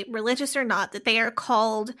some way, religious or not, that they are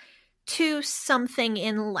called to something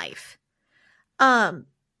in life. My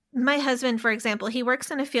husband, for example, he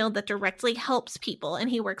works in a field that directly helps people,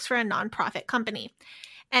 and he works for a nonprofit company.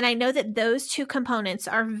 And I know that those two components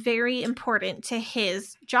are very important to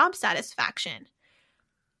his job satisfaction.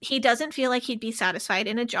 He doesn't feel like he'd be satisfied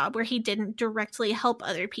in a job where he didn't directly help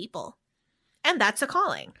other people. And that's a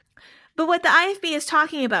calling. But what the IFB is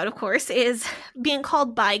talking about, of course, is being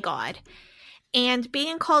called by God and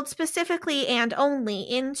being called specifically and only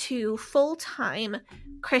into full-time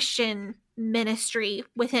Christian ministry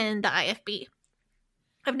within the IFB.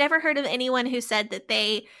 I've never heard of anyone who said that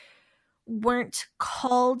they weren't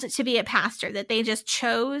called to be a pastor, that they just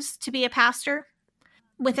chose to be a pastor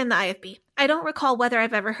within the IFB. I don't recall whether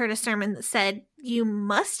I've ever heard a sermon that said you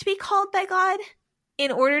must be called by God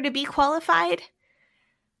in order to be qualified.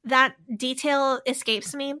 That detail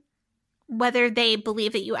escapes me. Whether they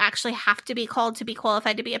believe that you actually have to be called to be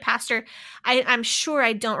qualified to be a pastor, I'm sure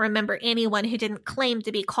I don't remember anyone who didn't claim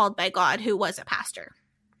to be called by God who was a pastor.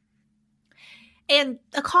 And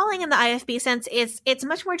a calling in the IFB sense it's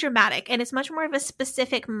much more dramatic, and it's much more of a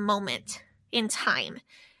specific moment in time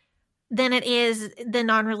than it is the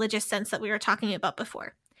non-religious sense that we were talking about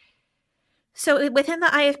before. So within the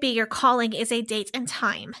IFB, your calling is a date and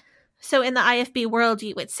time. So in the IFB world,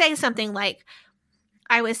 you would say something like,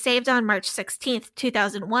 I was saved on March 16th,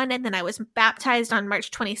 2001, and then I was baptized on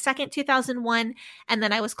March 22nd, 2001, and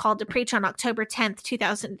then I was called to preach on October 10th,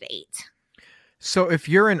 2008. So if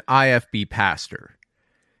you're an IFB pastor,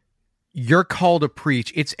 you're called to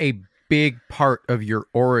preach. It's a big part of your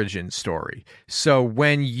origin story. So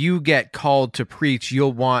when you get called to preach,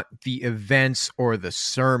 you'll want the events or the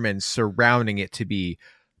sermons surrounding it to be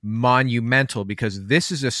monumental, because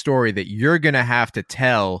this is a story that you're going to have to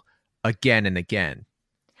tell again and again.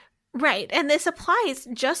 Right. And this applies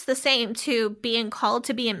just the same to being called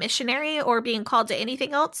to be a missionary or being called to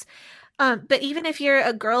anything else. But even if you're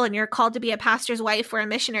a girl and you're called to be a pastor's wife or a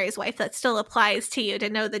missionary's wife, that still applies to you to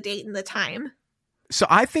know the date and the time. So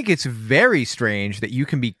I think it's very strange that you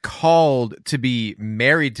can be called to be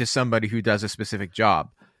married to somebody who does a specific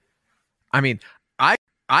job. I mean,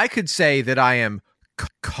 I could say that I am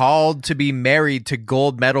called to be married to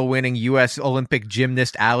gold medal winning U.S. Olympic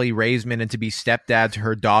gymnast Aly Raisman and to be stepdad to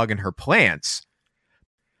her dog and her plants.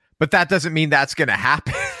 But that doesn't mean that's going to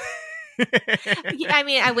happen. I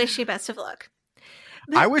mean, I wish you best of luck.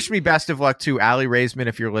 I wish me best of luck too, Aly Raisman.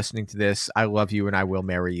 If you're listening to this, I love you and I will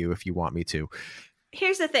marry you if you want me to.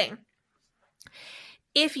 Here's the thing.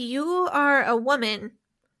 If you are a woman,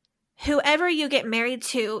 whoever you get married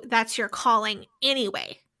to, that's your calling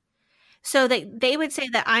anyway. So that they would say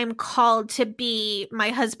that I'm called to be my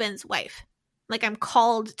husband's wife. Like I'm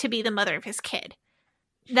called to be the mother of his kid.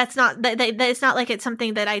 That's not that it's not like it's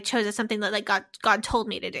something that I chose. It's something that like God told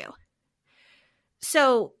me to do.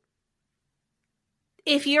 So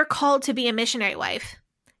if you're called to be a missionary wife,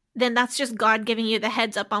 then that's just God giving you the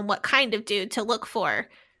heads up on what kind of dude to look for.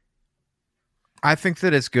 I think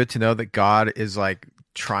that it's good to know that God is like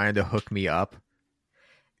trying to hook me up.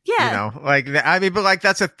 Yeah. You know, like, I mean, but like,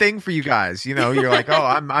 that's a thing for you guys, you know, you're like, oh,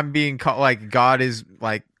 I'm being called, like, God is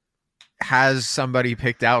like, has somebody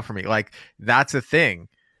picked out for me. Like, that's a thing.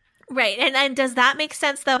 Right. And does that make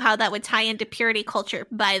sense, though, how that would tie into purity culture,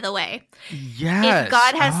 by the way? Yes. If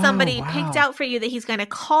God has somebody picked out for you that he's going to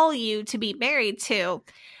call you to be married to,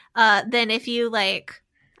 then if you like,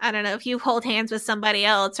 I don't know, if you hold hands with somebody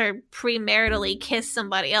else or premaritally kiss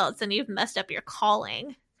somebody else, then you've messed up your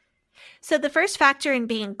calling. So the first factor in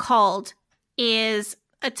being called is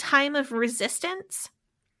a time of resistance.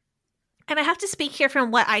 And I have to speak here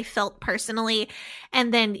from what I felt personally,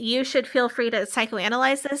 and then you should feel free to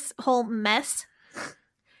psychoanalyze this whole mess.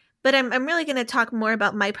 But I'm really going to talk more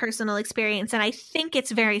about my personal experience, and I think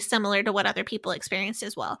it's very similar to what other people experienced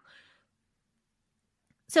as well.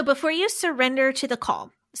 So before you surrender to the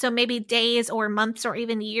call, so maybe days or months or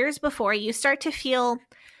even years before, you start to feel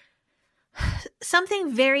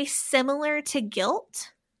something very similar to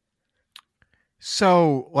guilt.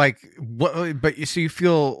 So, like, what? But so you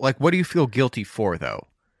feel like, what do you feel guilty for, though?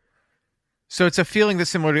 So it's a feeling that's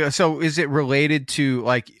similar to. So is it related to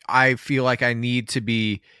like, I feel like I need to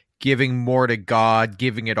be giving more to God,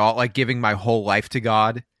 giving it all, like giving my whole life to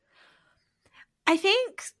God? I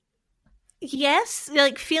think yes,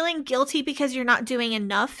 like feeling guilty because you're not doing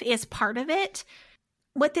enough is part of it.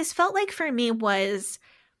 What this felt like for me was,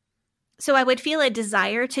 so I would feel a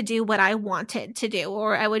desire to do what I wanted to do,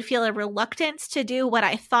 or I would feel a reluctance to do what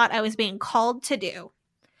I thought I was being called to do.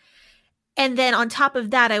 And then on top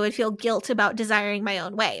of that, I would feel guilt about desiring my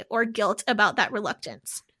own way, or guilt about that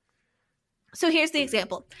reluctance. So here's the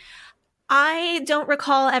example. I don't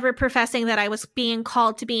recall ever professing that I was being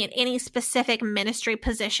called to be in any specific ministry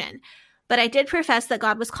position, but I did profess that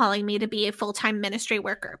God was calling me to be a full-time ministry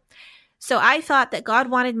worker. So I thought that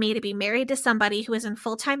God wanted me to be married to somebody who is in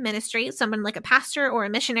full-time ministry, someone like a pastor or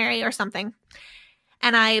a missionary or something.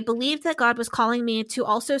 And I believed that God was calling me to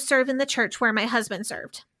also serve in the church where my husband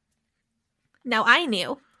served. Now, I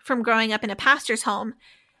knew from growing up in a pastor's home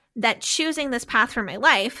that choosing this path for my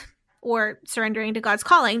life, or surrendering to God's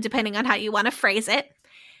calling, depending on how you want to phrase it,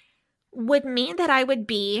 would mean that I would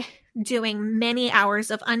be doing many hours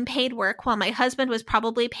of unpaid work while my husband was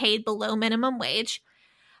probably paid below minimum wage.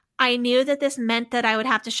 I knew that this meant that I would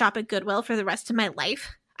have to shop at Goodwill for the rest of my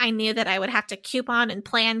life. I knew that I would have to coupon and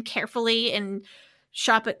plan carefully and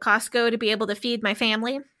shop at Costco to be able to feed my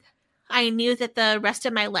family. I knew that the rest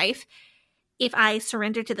of my life, if I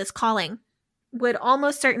surrendered to this calling, would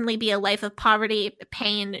almost certainly be a life of poverty,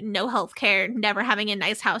 pain, no health care, never having a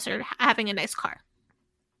nice house or having a nice car.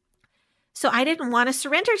 So I didn't want to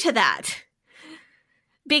surrender to that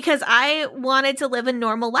because I wanted to live a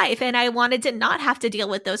normal life and I wanted to not have to deal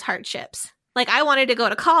with those hardships. Like, I wanted to go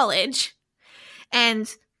to college and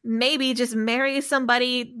maybe just marry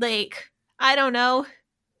somebody, like, I don't know,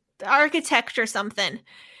 architect or something,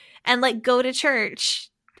 and like go to church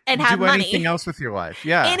and have do money. Anything else with your life.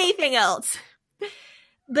 Yeah. Anything else.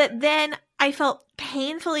 But then I felt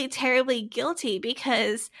painfully, terribly guilty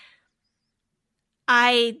because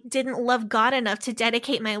I didn't love God enough to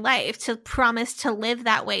dedicate my life, to promise to live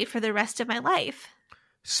that way for the rest of my life.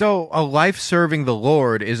 So a life serving the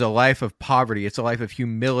Lord is a life of poverty. It's a life of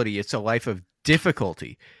humility. It's a life of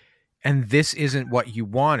difficulty. And this isn't what you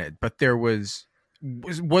wanted. But there was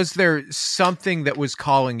there something that was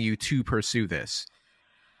calling you to pursue this?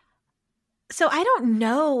 So I don't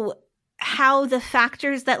know how the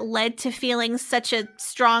factors that led to feeling such a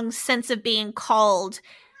strong sense of being called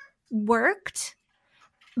worked,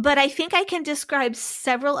 but I think I can describe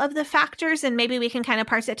several of the factors and maybe we can kind of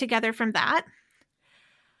parse it together from that.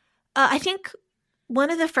 I think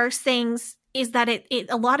one of the first things is that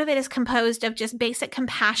a lot of it is composed of just basic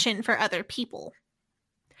compassion for other people.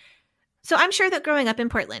 So I'm sure that growing up in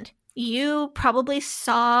Portland, you probably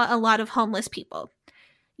saw a lot of homeless people.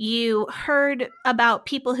 You heard about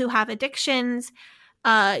people who have addictions.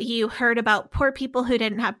 You heard about poor people who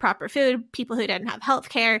didn't have proper food, people who didn't have health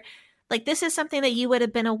care. Like, this is something that you would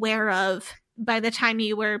have been aware of by the time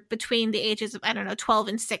you were between the ages of, 12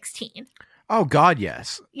 and 16. Oh, God,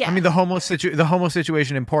 yes. Yeah. I mean, the homeless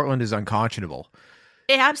situation in Portland is unconscionable.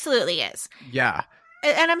 It absolutely is. Yeah.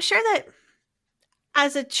 And I'm sure that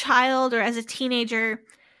as a child or as a teenager,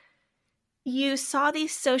 you saw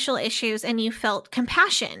these social issues and you felt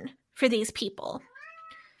compassion for these people.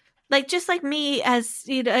 Like, just like me as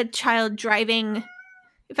a child driving,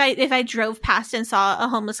 if I drove past and saw a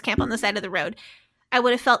homeless camp on the side of the road, I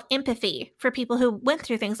would have felt empathy for people who went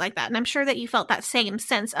through things like that. And I'm sure that you felt that same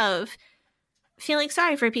sense of feeling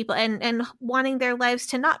sorry for people and wanting their lives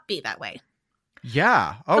to not be that way.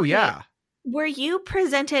 Yeah. Oh, okay. Yeah. Were you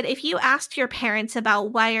presented, if you asked your parents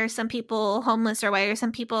about why are some people homeless or why are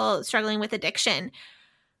some people struggling with addiction,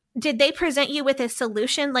 did they present you with a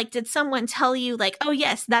solution? Like, did someone tell you, like, oh,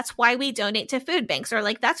 yes, that's why we donate to food banks, or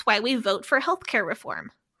like, that's why we vote for healthcare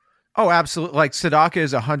reform? Oh, absolutely. Like, tzedakah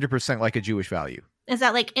is 100% like a Jewish value. Is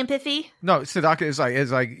that like empathy? No, tzedakah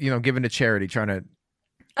is like, given to charity, trying to.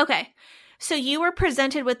 Okay. So you were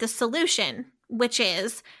presented with the solution, which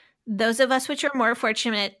is those of us which are more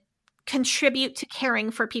fortunate contribute to caring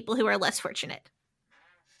for people who are less fortunate.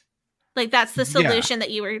 Like, that's the solution that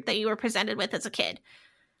you were presented with as a kid.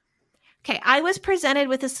 Okay, I was presented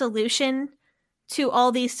with a solution to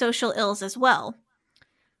all these social ills as well.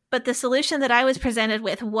 But the solution that I was presented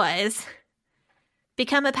with was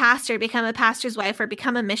become a pastor, become a pastor's wife, or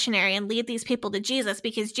become a missionary and lead these people to Jesus,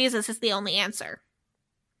 because Jesus is the only answer.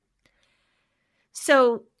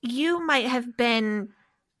 So you might have been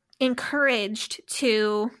encouraged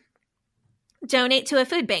to donate to a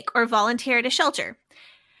food bank or volunteer at a shelter.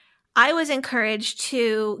 I was encouraged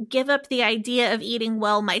to give up the idea of eating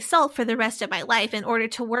well myself for the rest of my life in order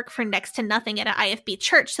to work for next to nothing at an IFB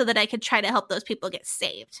church so that I could try to help those people get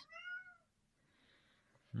saved.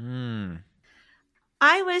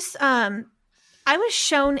 I was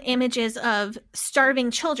shown images of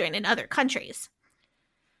starving children in other countries.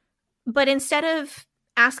 But instead of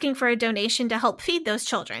asking for a donation to help feed those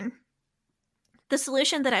children, the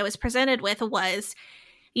solution that I was presented with was,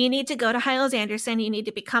 you need to go to Hyles-Anderson, you need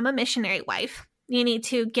to become a missionary wife, you need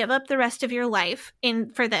to give up the rest of your life.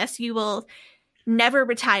 And for this, you will never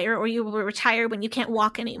retire, or you will retire when you can't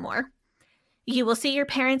walk anymore. You will see your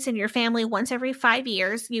parents and your family once every 5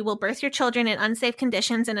 years. You will birth your children in unsafe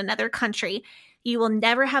conditions in another country. You will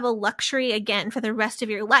never have a luxury again for the rest of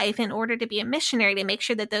your life in order to be a missionary to make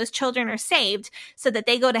sure that those children are saved so that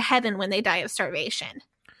they go to heaven when they die of starvation.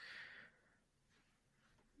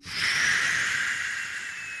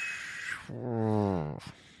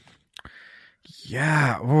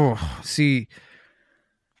 Yeah. Oh, see.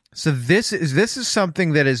 So this is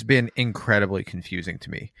something that has been incredibly confusing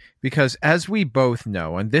to me because, as we both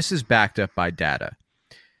know, and this is backed up by data,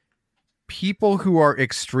 people who are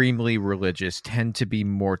extremely religious tend to be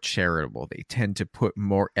more charitable. They tend to put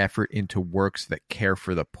more effort into works that care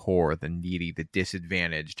for the poor, the needy, the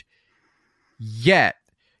disadvantaged. Yet,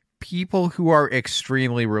 people who are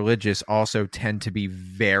extremely religious also tend to be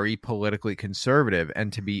very politically conservative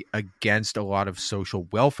and to be against a lot of social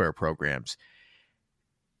welfare programs.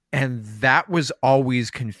 And that was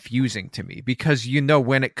always confusing to me because, you know,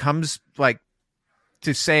 when it comes like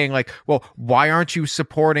to saying like, well, why aren't you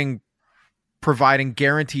supporting providing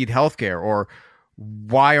guaranteed healthcare, or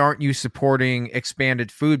why aren't you supporting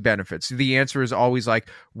expanded food benefits? The answer is always like,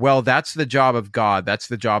 well, that's the job of God. That's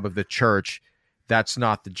the job of the church. That's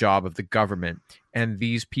not the job of the government. And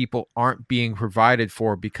these people aren't being provided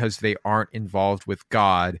for because they aren't involved with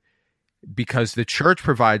God. Because the church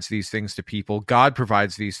provides these things to people, God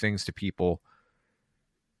provides these things to people,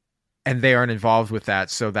 and they aren't involved with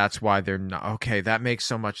that, so that's why they're not. Okay, that makes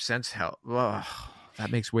so much sense.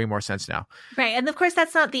 That makes way more sense now. Right, and of course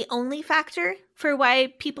that's not the only factor for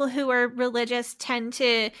why people who are religious tend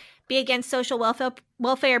to be against social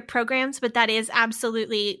welfare programs, but that is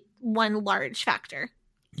absolutely one large factor.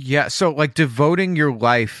 Yeah, so like devoting your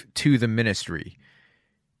life to the ministry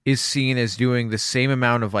is seen as doing the same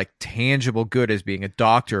amount of like tangible good as being a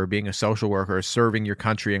doctor or being a social worker or serving your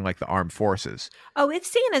country in like the armed forces. Oh, it's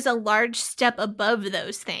seen as a large step above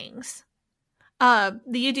those things.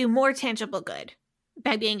 You do more tangible good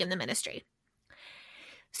by being in the ministry.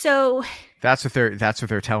 So that's what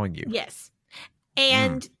they're telling you. Yes.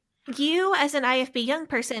 And you as an IFB young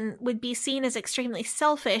person would be seen as extremely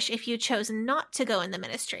selfish if you chose not to go in the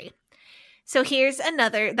ministry. So here's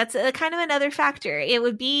that's kind of another factor. It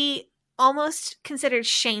would be almost considered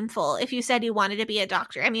shameful if you said you wanted to be a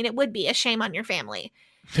doctor. I mean, it would be a shame on your family.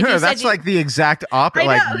 That's like the exact opposite.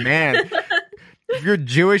 Like, man, if you're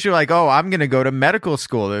Jewish, you're like, oh, I'm going to go to medical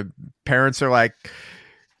school. The parents are like,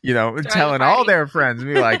 you know, telling all their friends.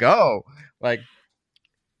 And be like, oh, like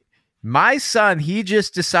my son, he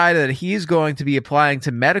just decided that he's going to be applying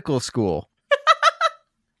to medical school.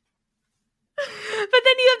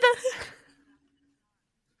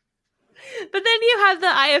 But then you have the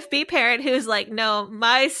IFB parent who's like, no,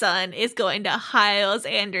 my son is going to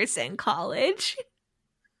Hyles-Anderson College.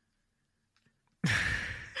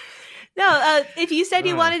 No, if you said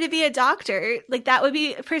you wanted to be a doctor, like that would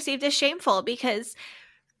be perceived as shameful because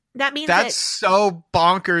that means that's so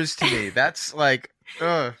bonkers to me. That's like,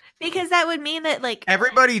 because that would mean that like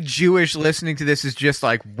everybody Jewish listening to this is just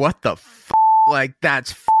like, what the f***? Like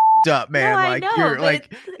that's f***ed up, man. No, like I know, you're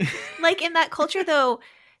like, like in that culture though.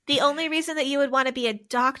 The only reason that you would want to be a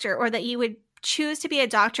doctor or that you would choose to be a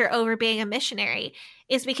doctor over being a missionary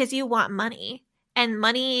is because you want money. And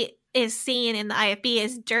money is seen in the IFB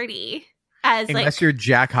as dirty. Unless you're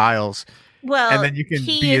Jack Hyles. Well, and then you can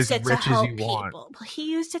be as rich as you want.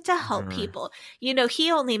 He used it to help people. You know,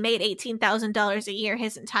 he only made $18,000 a year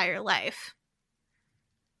his entire life.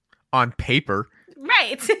 On paper.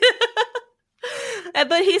 Right.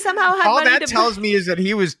 But he somehow had all money that tells me is that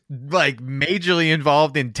he was like majorly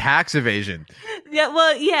involved in tax evasion. Yeah,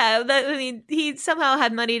 well, yeah. I mean, he somehow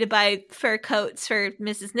had money to buy fur coats for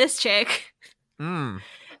Mrs. Nischik.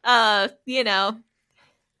 You know,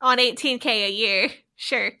 on $18K a year.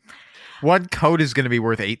 Sure. One coat is going to be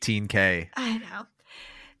worth $18K. I know.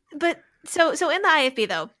 But so in the IFB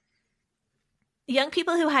though, young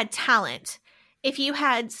people who had talent, if you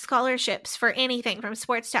had scholarships for anything from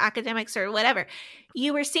sports to academics or whatever,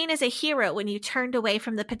 you were seen as a hero when you turned away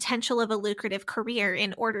from the potential of a lucrative career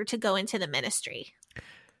in order to go into the ministry.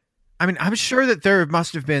 I mean, I'm sure that there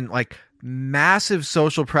must have been like massive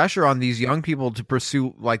social pressure on these young people to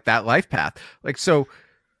pursue like that life path. Like, so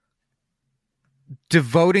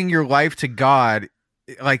devoting your life to God,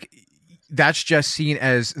 like that's just seen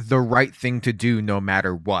as the right thing to do no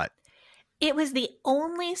matter what. It was the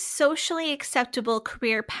only socially acceptable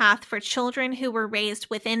career path for children who were raised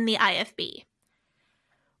within the IFB.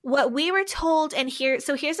 What we were told, and here's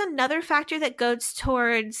another factor that goes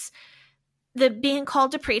towards the being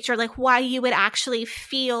called to preach, or like why you would actually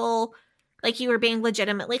feel like you were being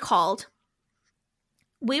legitimately called.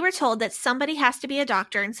 We were told that somebody has to be a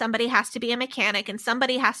doctor and somebody has to be a mechanic and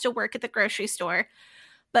somebody has to work at the grocery store.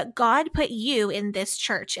 But God put you in this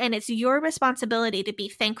church, and it's your responsibility to be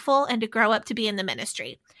thankful and to grow up to be in the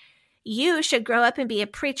ministry. You should grow up and be a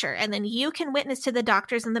preacher, and then you can witness to the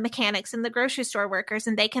doctors and the mechanics and the grocery store workers,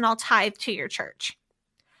 and they can all tithe to your church.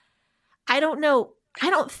 I don't know I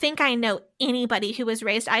don't think I know anybody who was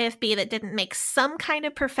raised IFB that didn't make some kind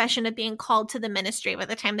of profession of being called to the ministry by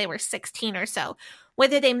the time they were 16 or so.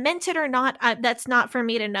 Whether they meant it or not, that's not for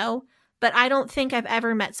me to know. But I don't think I've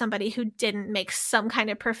ever met somebody who didn't make some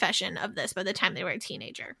kind of profession of this by the time they were a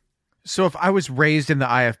teenager. So if I was raised in the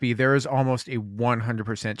IFB, there is almost a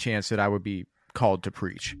 100% chance that I would be called to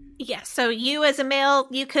preach. Yes. So you as a male,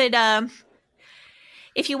 you could,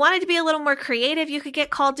 if you wanted to be a little more creative, you could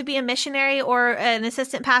get called to be a missionary or an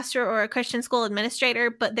assistant pastor or a Christian school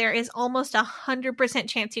administrator. But there is almost 100%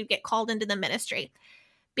 chance you'd get called into the ministry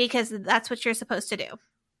because that's what you're supposed to do.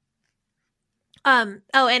 And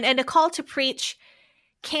a call to preach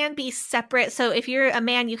can be separate. So if you're a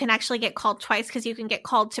man, you can actually get called twice because you can get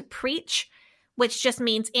called to preach, which just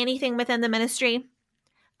means anything within the ministry.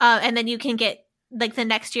 And then you can get, like the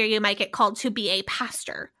next year, you might get called to be a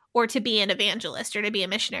pastor or to be an evangelist or to be a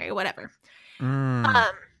missionary or whatever.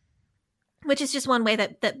 Which is just one way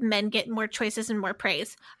that men get more choices and more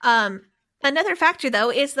praise. Another factor,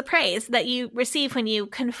 though, is the praise that you receive when you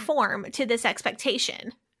conform to this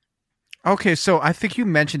expectation. Okay, so I think you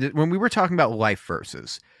mentioned it when we were talking about life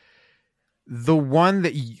verses. The one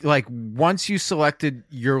that, once you selected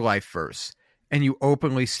your life verse and you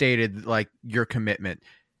openly stated, your commitment,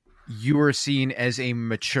 you were seen as a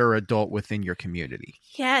mature adult within your community.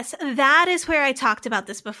 Yes, that is where I talked about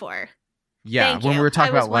this before. Yeah, when we were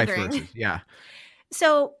talking about life verses. Yeah.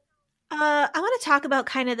 So I want to talk about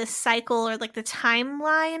kind of the cycle or the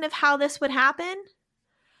timeline of how this would happen.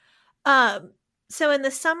 So in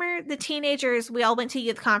the summer, the teenagers, we all went to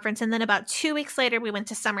youth conference, and then about 2 weeks later, we went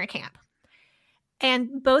to summer camp.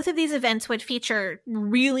 And both of these events would feature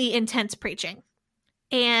really intense preaching.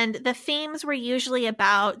 And the themes were usually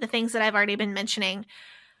about the things that I've already been mentioning.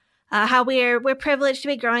 How we're privileged to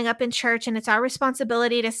be growing up in church, and it's our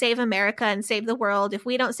responsibility to save America and save the world. If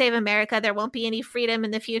we don't save America, there won't be any freedom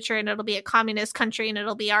in the future, and it'll be a communist country, and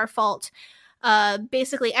it'll be our fault.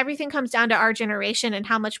 Basically, everything comes down to our generation and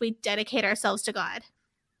how much we dedicate ourselves to God.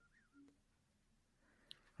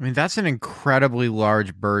 I mean, that's an incredibly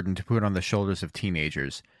large burden to put on the shoulders of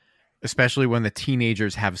teenagers, especially when the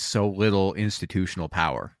teenagers have so little institutional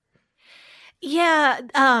power. Yeah,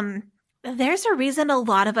 there's a reason a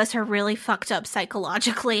lot of us are really fucked up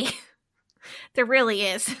psychologically. There really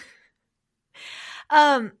is.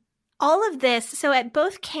 All of this, so at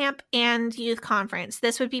both camp and youth conference,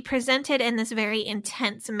 this would be presented in this very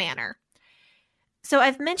intense manner. So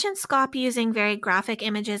I've mentioned Scop using very graphic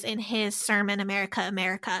images in his sermon, America,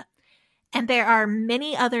 America. And there are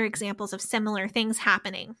many other examples of similar things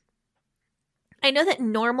happening. I know that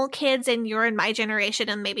normal kids in your and my generation,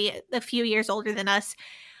 and maybe a few years older than us,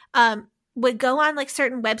 would go on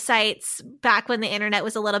certain websites back when the internet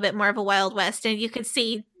was a little bit more of a Wild West, and you could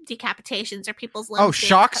see decapitations or people's limbs. Oh,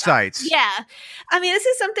 shock sites. Yeah. I mean, this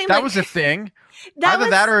is something that was a thing. Either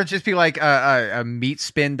that or it'd just be a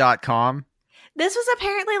meatspin.com. This was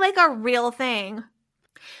apparently a real thing.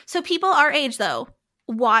 So people our age, though,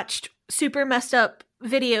 watched super messed up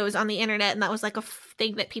videos on the internet, and that was a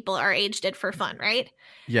thing that people our age did for fun, right?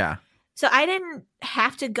 Yeah. So I didn't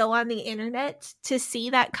have to go on the internet to see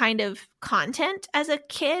that kind of content as a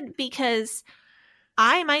kid because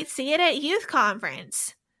I might see it at youth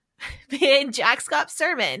conference in Jack Scott's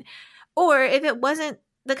sermon. Or if it wasn't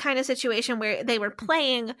the kind of situation where they were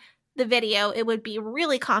playing the video, it would be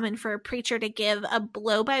really common for a preacher to give a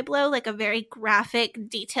blow-by-blow, a very graphic,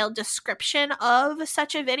 detailed description of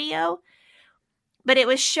such a video. But it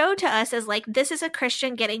was showed to us as this is a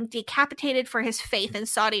Christian getting decapitated for his faith in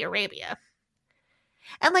Saudi Arabia.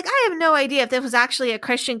 And I have no idea if this was actually a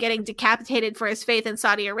Christian getting decapitated for his faith in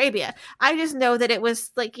Saudi Arabia. I just know that it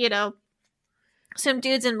was some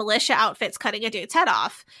dudes in militia outfits cutting a dude's head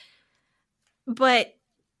off. But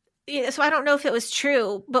so I don't know if it was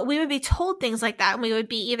true, but we would be told things like that, and we would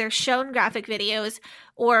be either shown graphic videos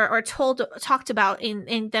or talked about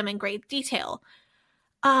in them in great detail.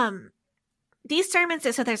 These sermons,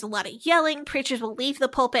 so there's a lot of yelling. Preachers will leave the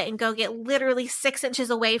pulpit and go get literally 6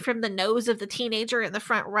 inches away from the nose of the teenager in the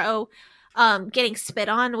front row. Getting spit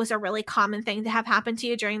on was a really common thing to have happen to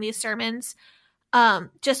you during these sermons.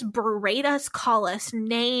 Just berate us, call us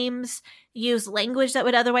names, use language that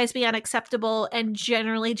would otherwise be unacceptable, and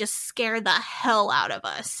generally just scare the hell out of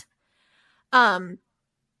us.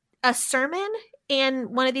 A sermon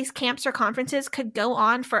in one of these camps or conferences could go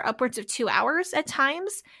on for upwards of 2 hours at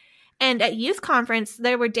times. And at youth conference,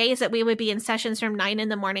 there were days that we would be in sessions from 9 in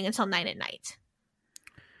the morning until 9 at night.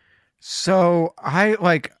 So I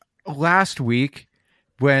last week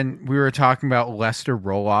when we were talking about Lester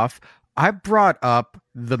Roloff, I brought up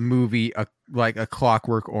the movie A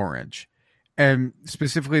Clockwork Orange. And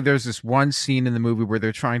specifically, there's this one scene in the movie where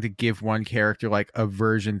they're trying to give one character like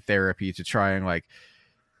aversion therapy to try and like,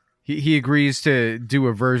 he agrees to do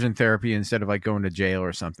aversion therapy instead of like going to jail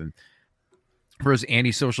or something for his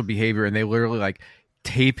antisocial behavior. And they literally like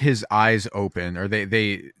tape his eyes open, or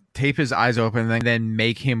they tape his eyes open and then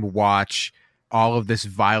make him watch all of this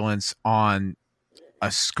violence on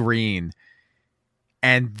a screen.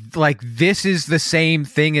 And like, this is the same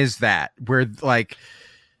thing as that, where like,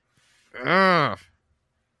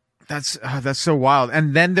 that's so wild.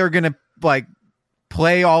 And then they're gonna like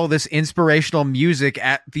play all this inspirational music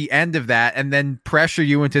at the end of that, and then pressure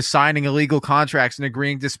you into signing illegal contracts and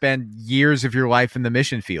agreeing to spend years of your life in the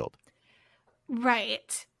mission field.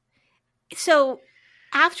 Right. So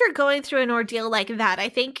after going through an ordeal like that, I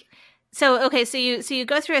think so. Okay, so you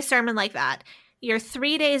go through a sermon like that. You're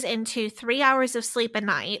 3 days into 3 hours of sleep a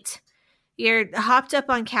night. You're hopped up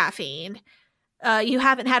on caffeine. You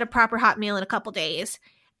haven't had a proper hot meal in a couple days,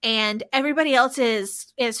 and everybody else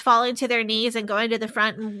is falling to their knees and going to the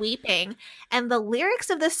front and weeping. And the lyrics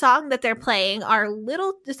of the song that they're playing are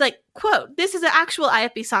just like, quote, this is an actual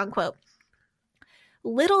IFB song, quote,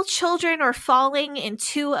 "Little children are falling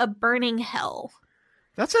into a burning hell."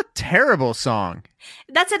 That's a terrible song.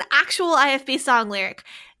 That's an actual IFB song lyric.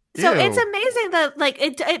 So Ew. it's amazing that like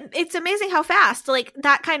it's amazing how fast like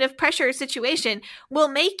that kind of pressure situation will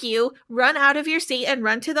make you run out of your seat and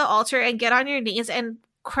run to the altar and get on your knees and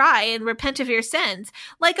cry and repent of your sins.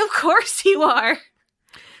 Like, of course you are.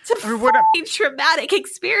 It's a fucking traumatic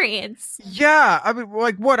experience. Yeah, I mean,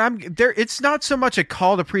 like what I'm there. It's not so much a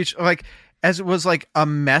call to preach, like as it was like a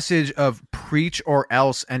message of preach or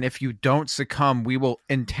else. And if you don't succumb, we will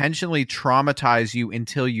intentionally traumatize you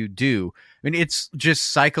until you do. I mean, it's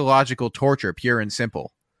just psychological torture, pure and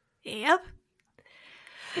simple. Yep.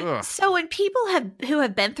 Ugh. So when people who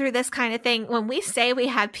have been through this kind of thing, when we say we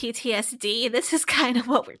have PTSD, this is kind of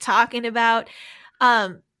what we're talking about.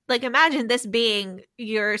 Like, imagine this being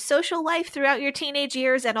your social life throughout your teenage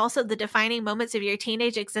years and also the defining moments of your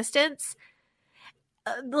teenage existence.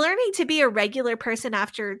 Learning to be a regular person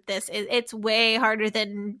after this, it's way harder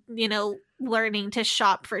than, learning to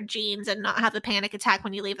shop for jeans and not have a panic attack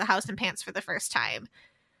when you leave the house in pants for the first time.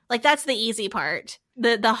 Like, that's the easy part.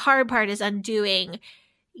 The hard part is undoing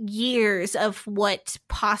years of what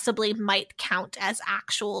possibly might count as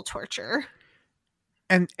actual torture.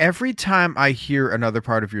 And every time I hear another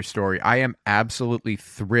part of your story, I am absolutely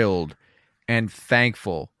thrilled and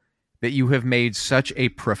thankful that you have made such a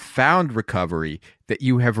profound recovery, that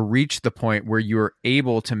you have reached the point where you are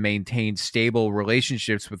able to maintain stable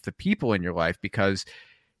relationships with the people in your life, because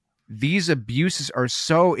these abuses are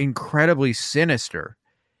so incredibly sinister.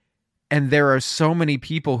 And there are so many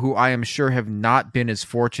people who I am sure have not been as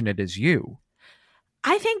fortunate as you.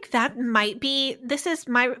 I think that might be, this is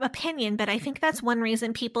my opinion, but I think that's one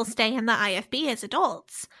reason people stay in the IFB as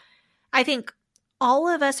adults. I think all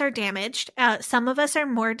of us are damaged. Some of us are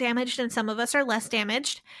more damaged and some of us are less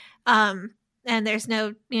damaged. And there's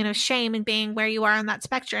no, shame in being where you are on that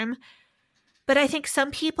spectrum. But I think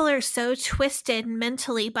some people are so twisted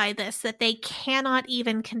mentally by this that they cannot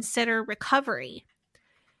even consider recovery.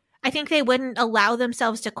 I think they wouldn't allow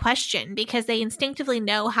themselves to question because they instinctively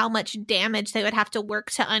know how much damage they would have to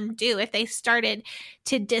work to undo if they started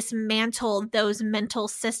to dismantle those mental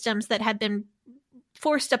systems that had been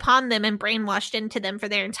forced upon them and brainwashed into them for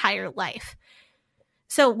their entire life.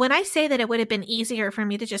 So when I say that it would have been easier for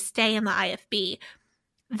me to just stay in the IFB,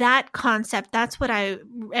 that concept, that's what I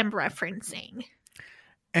am referencing.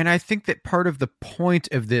 And I think that part of the point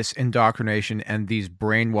of this indoctrination and these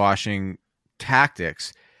brainwashing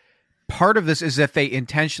tactics, part of this is that they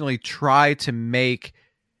intentionally try to make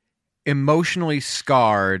emotionally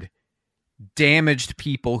scarred, damaged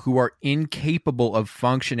people who are incapable of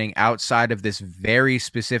functioning outside of this very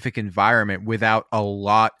specific environment without a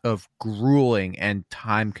lot of grueling and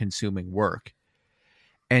time-consuming work.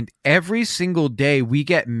 And every single day we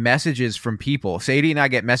get messages from people, Sadie and I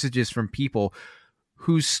get messages from people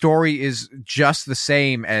whose story is just the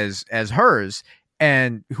same as hers,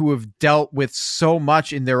 and who have dealt with so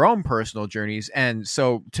much in their own personal journeys. And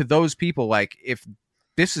so to those people, like, if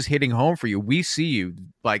this is hitting home for you, we see you.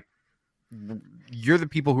 Like, you're the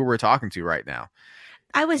people who we're talking to right now.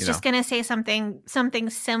 I was just going to say something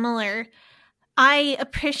similar. I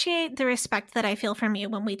appreciate the respect that I feel from you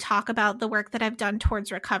when we talk about the work that I've done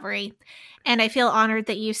towards recovery. And I feel honored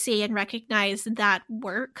that you see and recognize that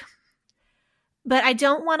work. But I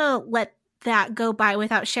don't want to let that go by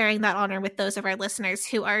without sharing that honor with those of our listeners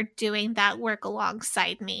who are doing that work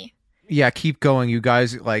alongside me. Yeah, keep going, you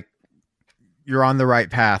guys. Like, you're on the right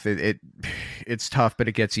path. It's tough, but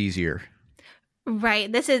it gets easier.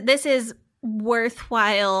 Right. This is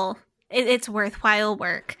worthwhile. It's worthwhile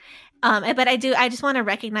work. But I just want to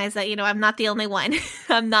recognize that, I'm not the only one.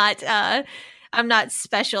 I'm not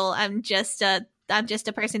special. I'm just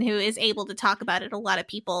a person who is able to talk about it. A lot of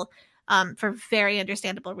people, for very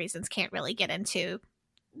understandable reasons, can't really get into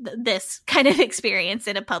this kind of experience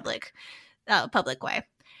in a public way.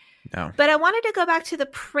 No. But I wanted to go back to the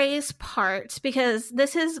praise part, because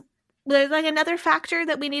there's like another factor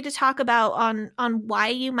that we need to talk about on why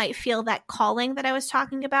you might feel that calling that I was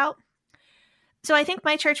talking about. So I think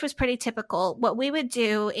my church was pretty typical. What we would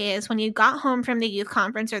do is when you got home from the youth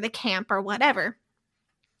conference or the camp or whatever,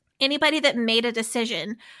 anybody that made a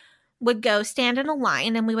decision would go stand in a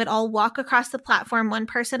line, and we would all walk across the platform, one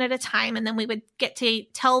person at a time, and then we would get to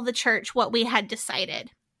tell the church what we had decided.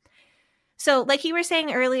 So like you were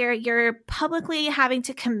saying earlier, you're publicly having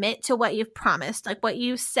to commit to what you've promised, like what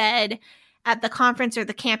you said at the conference or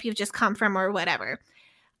the camp you've just come from or whatever.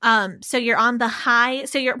 So you're on the high.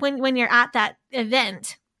 So when you're at that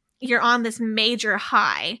event, you're on this major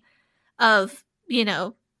high of,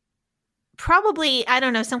 probably, I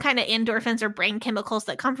don't know, some kind of endorphins or brain chemicals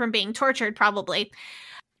that come from being tortured, probably.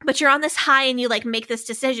 But you're on this high and you like make this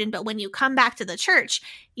decision. But when you come back to the church,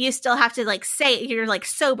 you still have to like say you're like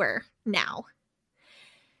sober now.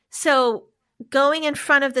 So going in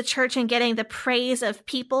front of the church and getting the praise of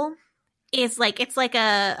people is like, it's like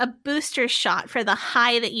a booster shot for the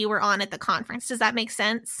high that you were on at the conference. Does that make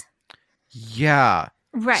sense? Yeah.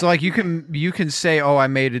 Right. So like you can say, oh, I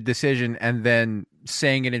made a decision, and then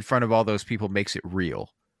saying it in front of all those people makes it real.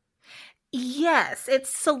 Yes. It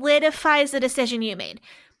solidifies the decision you made.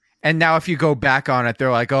 And now if you go back on it,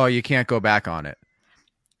 they're like, oh, you can't go back on it.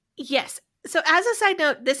 Yes. So as a side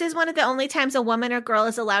note, this is one of the only times a woman or girl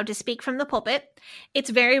is allowed to speak from the pulpit. It's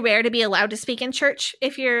very rare to be allowed to speak in church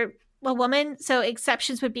if you're a woman. So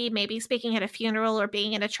exceptions would be maybe speaking at a funeral or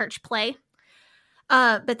being in a church play.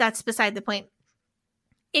 But that's beside the point.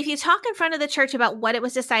 If you talk in front of the church about what it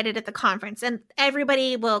was decided at the conference, and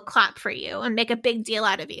everybody will clap for you and make a big deal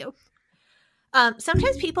out of you.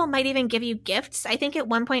 Sometimes people might even give you gifts. I think at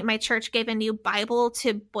one point my church gave a new Bible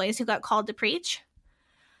to boys who got called to preach.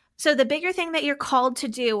 So the bigger thing that you're called to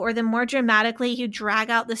do, or the more dramatically you drag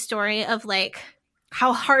out the story of like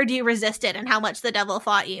how hard you resisted and how much the devil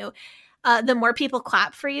fought you, the more people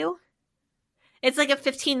clap for you. It's like a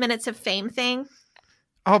 15 minutes of fame thing.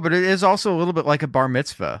 Oh, but it is also a little bit like a bar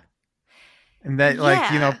mitzvah. And that,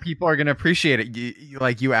 like, people are going to appreciate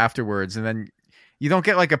it, you afterwards. And then you don't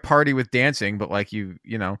get like a party with dancing, but like you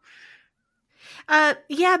know.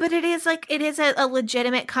 Yeah, but it is a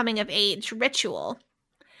legitimate coming of age ritual.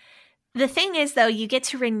 The thing is, though, you get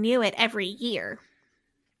to renew it every year.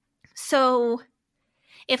 So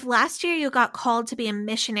if last year you got called to be a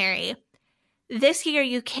missionary, this year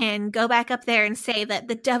you can go back up there and say that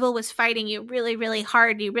the devil was fighting you really, really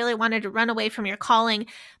hard. You really wanted to run away from your calling,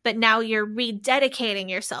 but now you're rededicating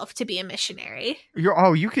yourself to be a missionary.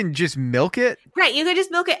 You can just milk it? Right. You could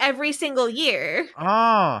just milk it every single year.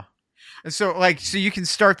 Ah. So you can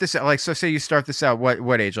start this out, so say you start this out,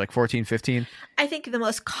 what age, like 14, 15? I think the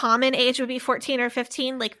most common age would be 14 or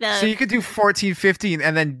 15. So you could do 14, 15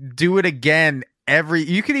 and then do it again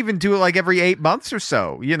you could even do it like every 8 months or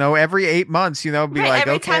so, every 8 months, be right, like,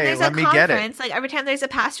 okay, let me get it. Like every time there's a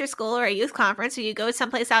pastor school or a youth conference, or you go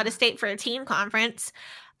someplace out of state for a teen conference.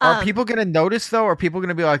 Are people going to notice, though? Are people going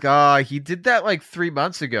to be like, he did that like 3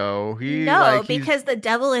 months ago? Because the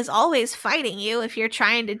devil is always fighting you if you're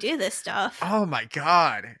trying to do this stuff. Oh, my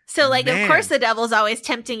God. So, of course, the devil's always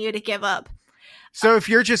tempting you to give up. So if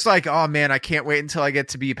you're just like, oh, man, I can't wait until I get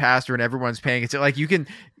to be a pastor and everyone's paying attention. Like, you can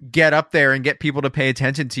get up there and get people to pay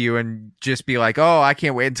attention to you and just be like, oh, I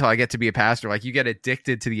can't wait until I get to be a pastor. Like, you get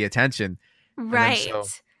addicted to the attention. Right.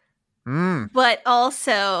 But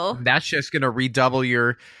also, that's just going to redouble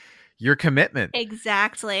your commitment.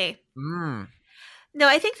 Exactly. No,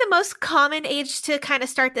 I think the most common age to kind of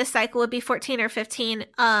start this cycle would be 14 or 15.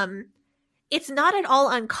 It's not at all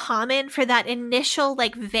uncommon for that initial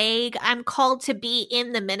vague, I'm called to be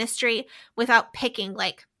in the ministry, without picking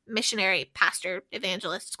missionary, pastor,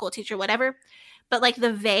 evangelist, school teacher, whatever. But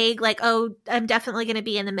the vague, oh, I'm definitely going to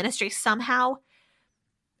be in the ministry somehow.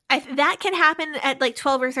 That can happen at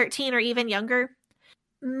 12 or 13 or even younger.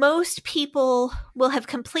 Most people will have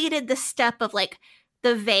completed the step of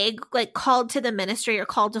the vague, called to the ministry or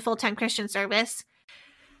called to full-time Christian service.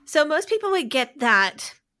 So most people would get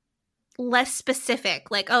that less specific,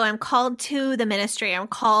 oh, I'm called to the ministry, I'm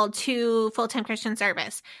called to full-time Christian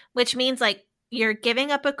service, which means you're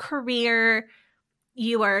giving up a career,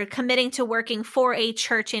 you are committing to working for a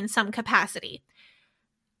church in some capacity.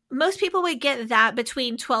 most people would get that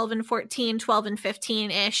between 12 and 14, 12 and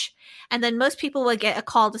 15-ish. And then most people would get a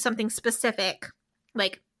call to something specific,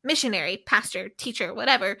 like missionary, pastor, teacher,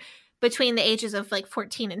 whatever, between the ages of like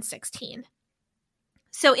 14 and 16.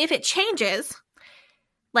 So if it changes,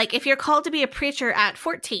 like if you're called to be a preacher at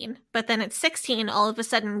 14, but then at 16, all of a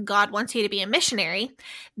sudden God wants you to be a missionary,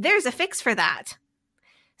 there's a fix for that.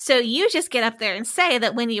 So you just get up there and say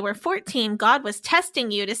that when you were 14, God was testing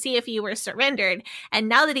you to see if you were surrendered. And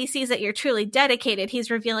now that he sees that you're truly dedicated, he's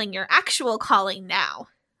revealing your actual calling now.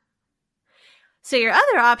 So your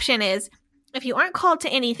other option is, if you aren't called to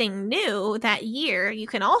anything new that year, you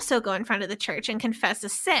can also go in front of the church and confess a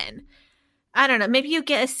sin. I don't know, maybe you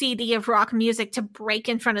get a CD of rock music to break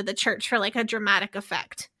in front of the church for like a dramatic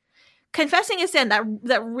effect. Confessing a sin,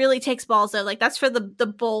 that really takes balls though. Like that's for the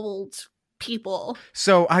bold people.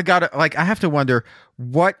 So I have to wonder,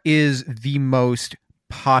 what is the most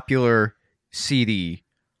popular CD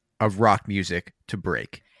of rock music to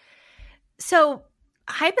break? So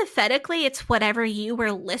hypothetically, it's whatever you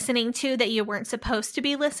were listening to that you weren't supposed to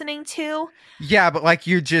be listening to. Yeah, but like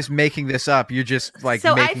you're just making this up. You're just like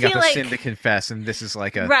so making up a like, sin to confess, and this is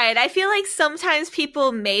like a... Right. I feel like sometimes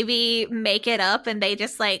people maybe make it up and they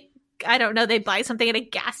just like, I don't know, they buy something at a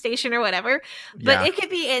gas station or whatever. But it could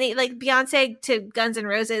be any, like Beyonce to Guns N'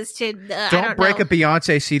 Roses to... don't break a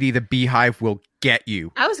Beyonce CD. The Beehive will get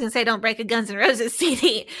you. I was going to say don't break a Guns N' Roses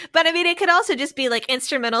CD. But I mean, it could also just be like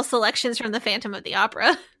instrumental selections from the Phantom of the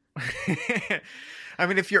Opera. I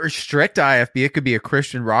mean, if you're a strict IFB, it could be a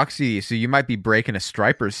Christian rock CD. So you might be breaking a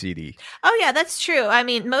Stryper CD. Oh, yeah, that's true. I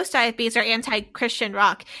mean, most IFBs are anti-Christian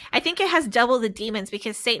rock. I think it has double the demons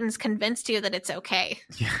because Satan's convinced you that it's okay.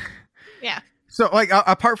 Yeah. Yeah. So, like,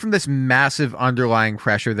 apart from this massive underlying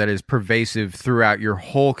pressure that is pervasive throughout your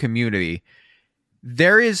whole community,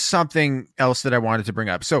 there is something else that I wanted to bring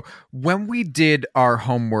up. So, when we did our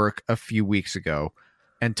homework a few weeks ago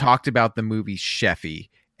and talked about the movie Sheffy,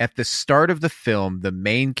 at the start of the film, the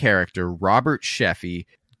main character, Robert Sheffy,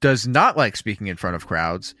 does not like speaking in front of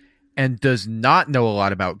crowds and does not know a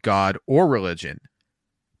lot about God or religion.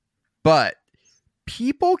 But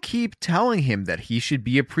people keep telling him that he should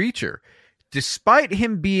be a preacher, despite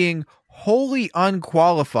him being wholly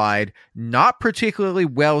unqualified, not particularly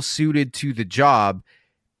well suited to the job.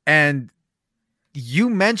 And you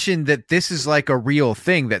mentioned that this is like a real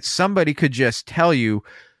thing, that somebody could just tell you,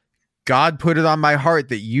 God put it on my heart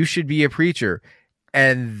that you should be a preacher.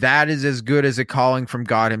 And that is as good as a calling from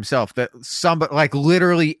God himself. That somebody, like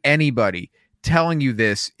literally anybody telling you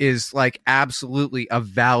this is like absolutely a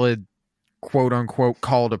valid quote unquote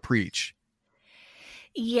call to preach.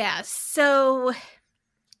 Yeah, so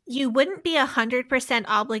you wouldn't be 100%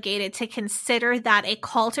 obligated to consider that a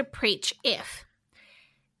call to preach if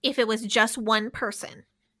it was just one person,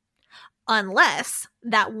 unless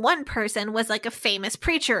that one person was like a famous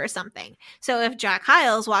preacher or something. So if Jack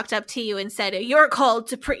Hyles walked up to you and said, "You're called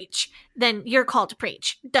to preach," then you're called to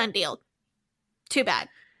preach. Done deal. Too bad.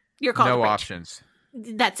 You're called to preach. No options.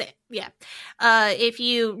 That's it. Yeah. If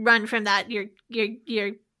you run from that, you're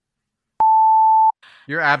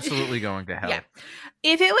absolutely going to hell. Yeah.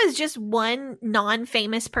 If it was just one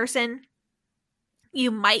non-famous person, you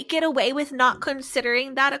might get away with not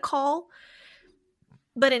considering that a call.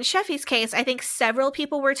 But in Sheffy's case, I think several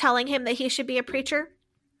people were telling him that he should be a preacher.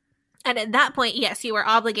 And at that point, yes, you were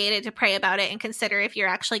obligated to pray about it and consider if you're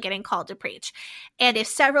actually getting called to preach. And if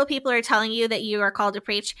several people are telling you that you are called to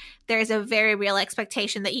preach, there's a very real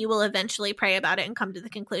expectation that you will eventually pray about it and come to the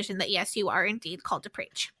conclusion that, yes, you are indeed called to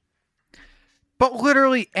preach. But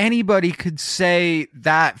literally anybody could say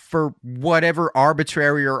that for whatever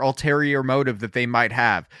arbitrary or ulterior motive that they might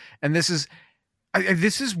have. And this is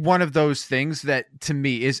one of those things that to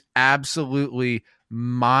me is absolutely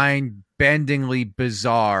mind-bendingly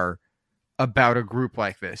bizarre about a group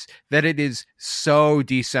like this, that it is so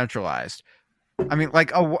decentralized. I mean,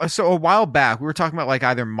 like, so a while back, we were talking about like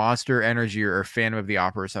either Monster Energy or Phantom of the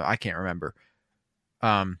Opera or something. I can't remember.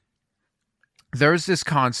 There's this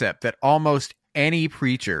concept that almost any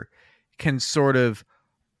preacher can sort of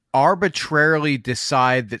arbitrarily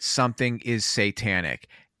decide that something is satanic.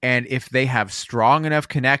 And if they have strong enough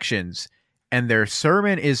connections and their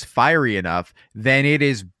sermon is fiery enough, then it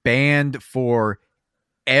is banned for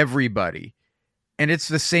everybody. And it's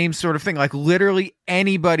the same sort of thing. Like literally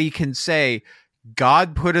anybody can say,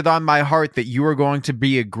 God put it on my heart that you are going to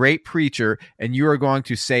be a great preacher and you are going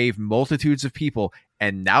to save multitudes of people.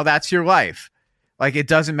 And now that's your life. Like, it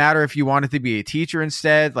doesn't matter if you wanted to be a teacher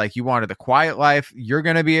instead, like you wanted a quiet life, you're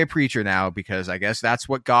going to be a preacher now because I guess that's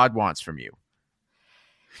what God wants from you.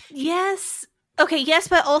 Yes. Okay, yes,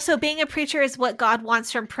 but also being a preacher is what God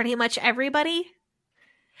wants from pretty much everybody.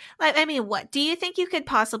 I mean, what? Do you think you could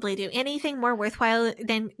possibly do anything more worthwhile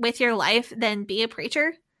than with your life than be a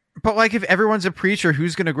preacher? But like, if everyone's a preacher,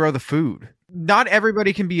 who's going to grow the food? Not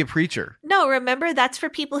everybody can be a preacher. No, remember, that's for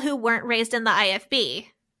people who weren't raised in the IFB.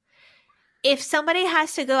 If somebody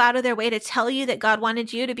has to go out of their way to tell you that God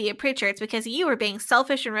wanted you to be a preacher, it's because you were being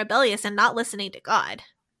selfish and rebellious and not listening to God.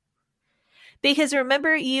 Because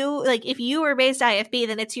remember, if you were raised IFB,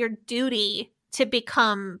 then it's your duty to be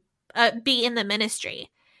in the ministry.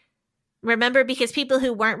 Remember, because people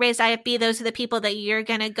who weren't raised IFB, those are the people that you're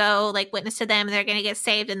going to go witness to them, and they're going to get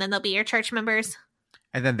saved, and then they'll be your church members.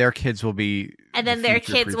 And then their kids will be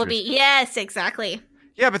yes, exactly.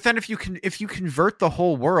 Yeah, but then if you convert the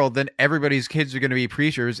whole world, then everybody's kids are going to be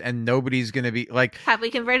preachers, and nobody's going to be like... Have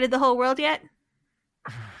we converted the whole world yet?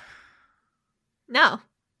 No.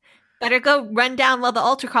 Better go run down while the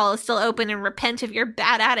altar call is still open and repent of your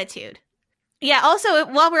bad attitude. Yeah, also,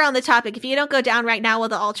 while we're on the topic, if you don't go down right now while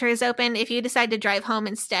the altar is open, if you decide to drive home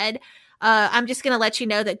instead, I'm just going to let you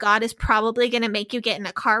know that God is probably going to make you get in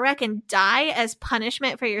a car wreck and die as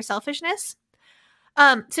punishment for your selfishness.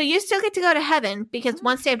 So you still get to go to heaven, because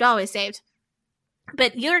once saved, always saved.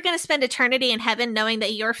 But you're going to spend eternity in heaven knowing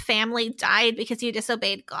that your family died because you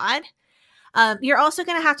disobeyed God. You're also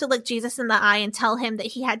going to have to look Jesus in the eye and tell him that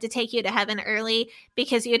he had to take you to heaven early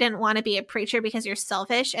because you didn't want to be a preacher because you're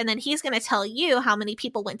selfish. And then he's going to tell you how many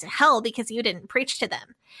people went to hell because you didn't preach to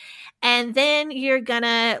them. And then you're going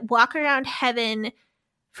to walk around heaven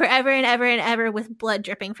forever and ever and ever with blood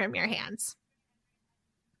dripping from your hands.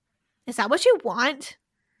 Is that what you want?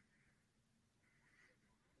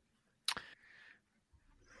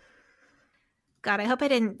 God, I hope I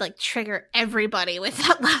didn't trigger everybody with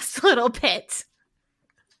that last little bit.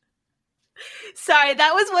 Sorry,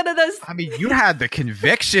 that was one of those. I mean, you had the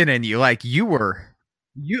conviction in you.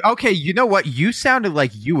 Okay, you know what? You sounded like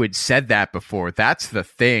you had said that before. That's the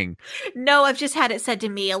thing. No, I've just had it said to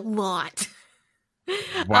me a lot.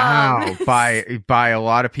 Wow, by a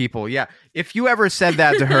lot of people. Yeah. If you ever said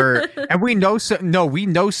that to her, and we know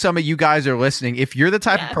some of you guys are listening. If you're the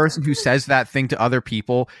type of person who says that thing to other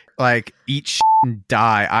people, eat shit and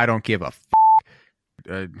die, I don't give a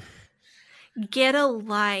Get a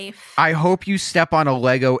life. I hope you step on a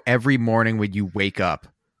Lego every morning when you wake up.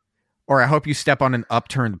 Or I hope you step on an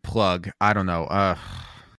upturned plug. I don't know.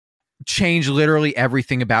 Change literally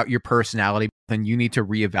everything about your personality, then you need to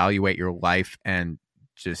reevaluate your life and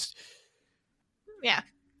just... Yeah.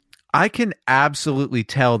 I can absolutely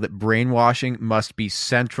tell that brainwashing must be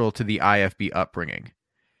central to the IFB upbringing.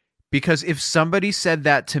 Because if somebody said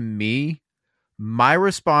that to me, my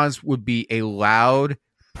response would be a loud,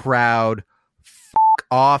 proud, "F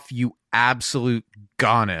off, you absolute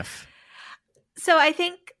gonif." So I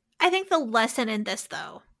think the lesson in this,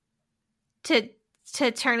 though, to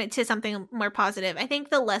turn it to something more positive, I think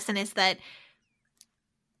the lesson is that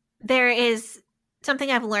there is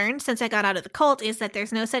something I've learned since I got out of the cult, is that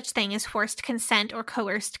there's no such thing as forced consent or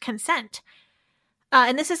coerced consent.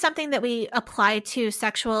 And this is something that we apply to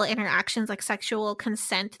sexual interactions, like sexual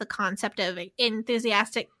consent. The concept of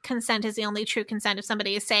enthusiastic consent is the only true consent. If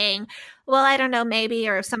somebody is saying, well, I don't know, maybe,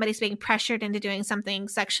 or if somebody's being pressured into doing something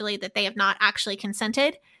sexually that they have not actually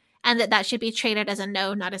consented, and that should be treated as a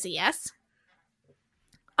no, not as a yes.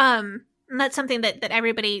 And that's something that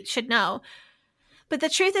everybody should know. But the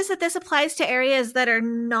truth is that this applies to areas that are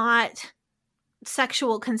not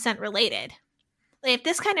sexual consent related. If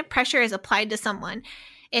this kind of pressure is applied to someone,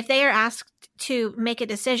 if they are asked to make a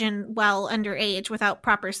decision while underage without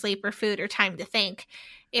proper sleep or food or time to think,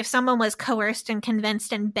 if someone was coerced and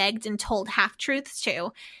convinced and begged and told half-truths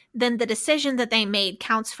to, then the decision that they made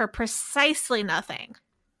counts for precisely nothing.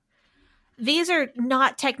 These are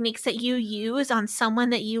not techniques that you use on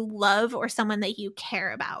someone that you love or someone that you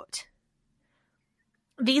care about.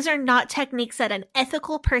 These are not techniques that an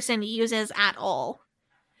ethical person uses at all.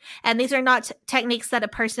 And these are not techniques that a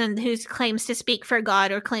person who claims to speak for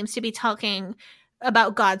God or claims to be talking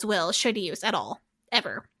about God's will should use at all,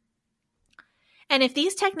 ever. And if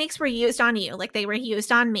these techniques were used on you, like they were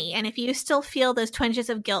used on me, and if you still feel those twinges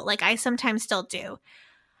of guilt, like I sometimes still do,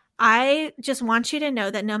 I just want you to know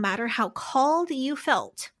that no matter how called you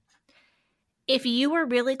felt, if you were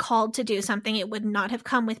really called to do something, it would not have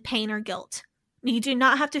come with pain or guilt. You do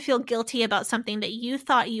not have to feel guilty about something that you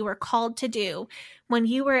thought you were called to do when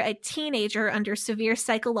you were a teenager under severe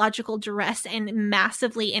psychological duress and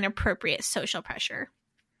massively inappropriate social pressure.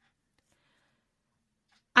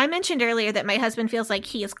 I mentioned earlier that my husband feels like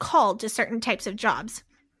he is called to certain types of jobs.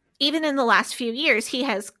 Even in the last few years, he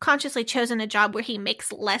has consciously chosen a job where he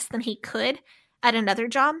makes less than he could at another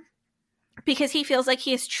job because he feels like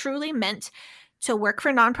he is truly meant to work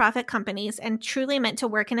for nonprofit companies and truly meant to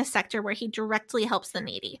work in a sector where he directly helps the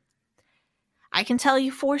needy. I can tell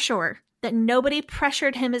you for sure that nobody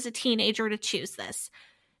pressured him as a teenager to choose this.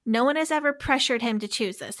 No one has ever pressured him to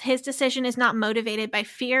choose this. His decision is not motivated by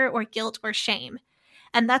fear or guilt or shame.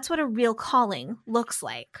 And that's what a real calling looks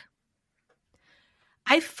like.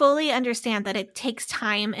 I fully understand that it takes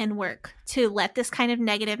time and work to let this kind of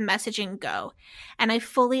negative messaging go. And I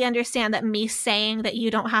fully understand that me saying that you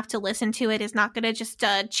don't have to listen to it is not going to just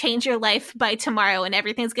change your life by tomorrow and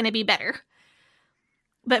everything's going to be better.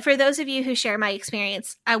 But for those of you who share my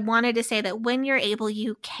experience, I wanted to say that when you're able,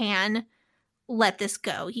 you can let this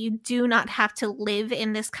go. You do not have to live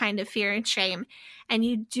in this kind of fear and shame. And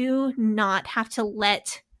you do not have to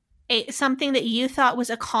let something that you thought was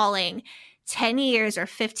a calling 10 years or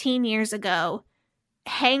 15 years ago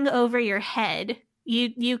hang over your head.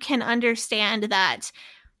 You can understand that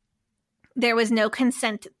there was no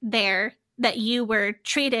consent there, that you were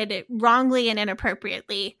treated wrongly and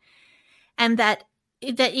inappropriately, and that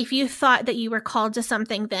if you thought that you were called to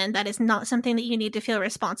something then, that is not something that you need to feel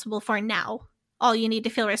responsible for now. All you need to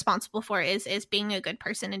feel responsible for is being a good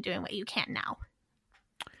person and doing what you can now.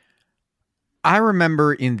 I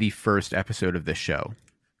remember in the first episode of this show,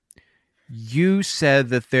 you said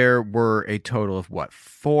that there were a total of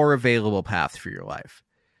 4 available paths for your life.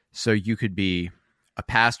 So you could be a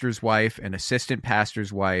pastor's wife, an assistant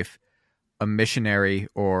pastor's wife, a missionary,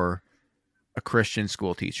 or a Christian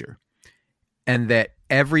school teacher. And that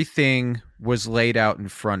everything was laid out in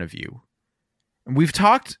front of you. And we've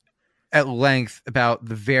talked at length about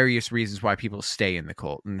the various reasons why people stay in the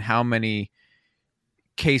cult and how many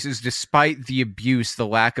cases, despite the abuse, the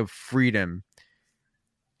lack of freedom,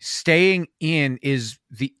 staying in is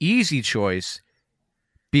the easy choice,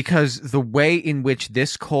 because the way in which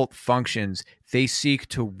this cult functions, they seek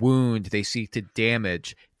to wound, they seek to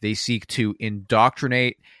damage, they seek to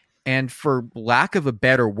indoctrinate, and for lack of a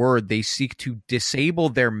better word, they seek to disable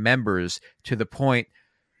their members to the point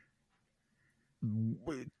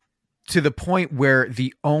where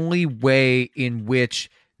the only way in which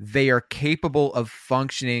they are capable of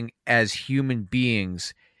functioning as human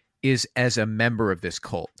beings is as a member of this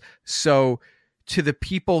cult. So to the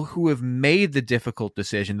people who have made the difficult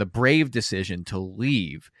decision, the brave decision to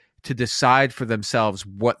leave, to decide for themselves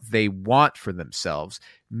what they want for themselves,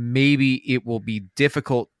 maybe it will be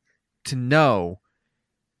difficult to know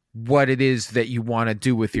what it is that you want to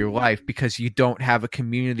do with your life, because you don't have a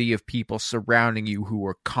community of people surrounding you who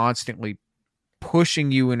are constantly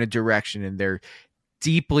pushing you in a direction, and they're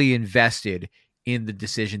deeply invested in the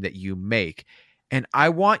decision that you make. And I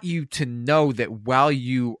want you to know that while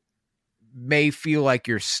you may feel like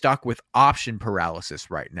you're stuck with option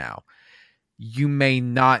paralysis right now, you may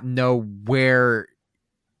not know where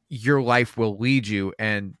your life will lead you,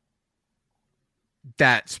 and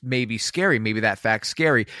that's maybe scary. Maybe that fact's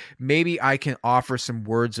scary. Maybe I can offer some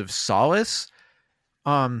words of solace.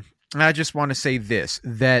 And I just want to say this,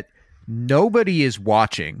 that nobody is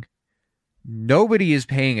watching, nobody is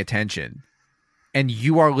paying attention, and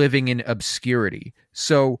you are living in obscurity.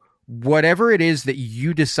 So whatever it is that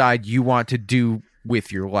you decide you want to do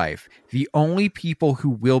with your life, the only people who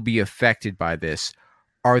will be affected by this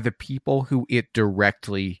are the people who it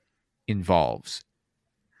directly involves.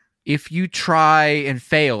 If you try and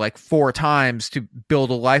fail like 4 times to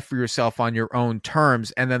build a life for yourself on your own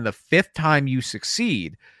terms, and then the 5th time you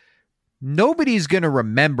succeed, nobody's going to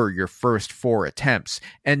remember your first 4 attempts,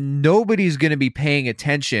 and nobody's going to be paying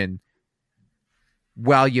attention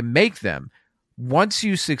while you make them. Once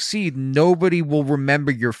you succeed, nobody will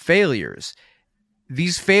remember your failures.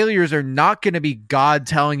 These failures are not going to be God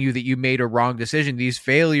telling you that you made a wrong decision. These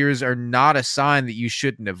failures are not a sign that you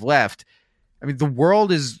shouldn't have left. I mean, the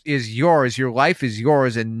world is yours, your life is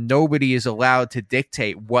yours, and nobody is allowed to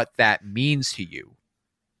dictate what that means to you.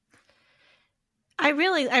 I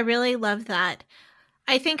really love that.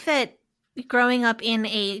 I think that growing up in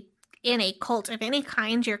a cult of any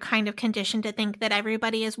kind, you're kind of conditioned to think that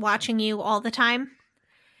everybody is watching you all the time.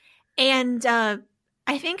 And I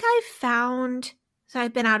think I've found, so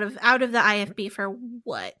I've been out of the IFB for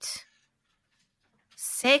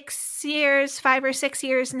 6 years, 5 or 6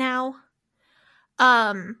 years now.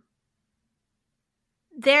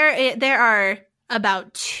 There are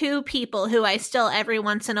about 2 people who I still every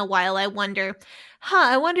once in a while I wonder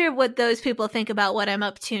what those people think about what I'm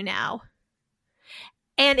up to now.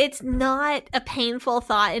 And it's not a painful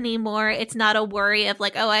thought anymore. It's not a worry of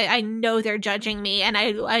like, oh, I know they're judging me, and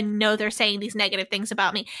I know they're saying these negative things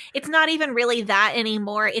about me. It's not even really that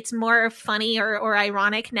anymore. It's more funny or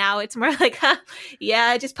ironic now. It's more like, yeah,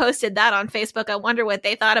 I just posted that on Facebook. I wonder what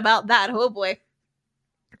they thought about that. Oh boy.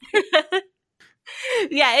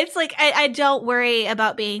 Yeah, it's like I don't worry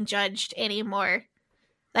about being judged anymore.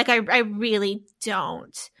 Like I really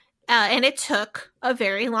don't. And it took a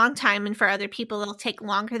very long time, and for other people it'll take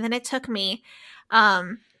longer than it took me.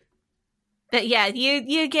 But yeah,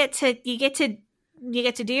 you get to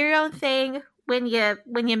do your own thing. When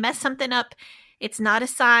you mess something up, it's not a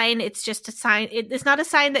sign. It's just a sign. It's not a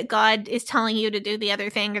sign that God is telling you to do the other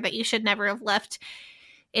thing or that you should never have left.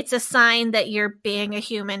 It's a sign that you're being a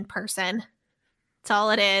human person. That's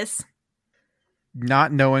all it is.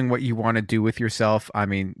 Not knowing what you want to do with yourself, I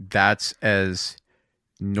mean, that's as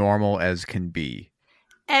normal as can be.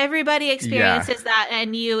 Everybody experiences that,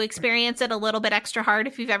 and you experience it a little bit extra hard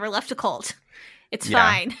if you've ever left a cult. It's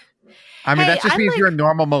fine. I mean, that just means you're a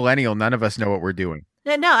normal millennial. None of us know what we're doing.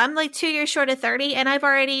 No, I'm like 2 years short of 30, and I've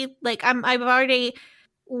already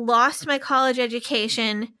lost my college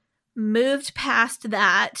education, moved past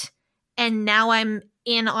that, and now I'm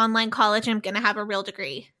in online college and I'm going to have a real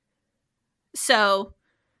degree. So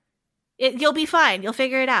you'll be fine. You'll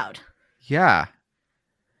figure it out. Yeah.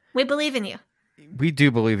 We believe in you. We do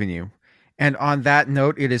believe in you. And on that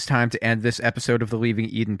note, it is time to end this episode of the Leaving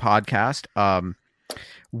Eden podcast.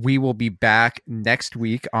 We will be back next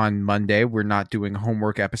week on Monday. We're not doing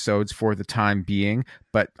homework episodes for the time being,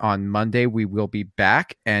 but on Monday we will be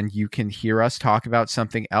back, and you can hear us talk about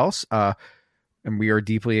something else. And we are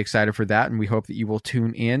deeply excited for that, and we hope that you will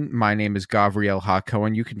tune in. My name is Gavriel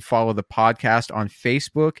Ha-Cohen. You can follow the podcast on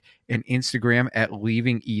Facebook and Instagram at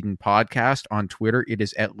Leaving Eden Podcast. On Twitter, it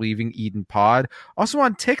is at Leaving Eden Pod. Also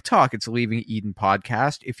on TikTok, it's Leaving Eden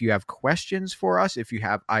Podcast. If you have questions for us, if you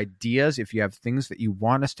have ideas, if you have things that you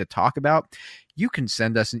want us to talk about, you can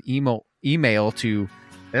send us an email to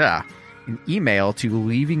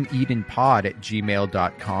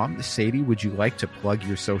leavingedenpod@gmail.com. Sadie, would you like to plug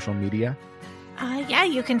your social media? Yeah,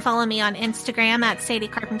 you can follow me on Instagram at Sadie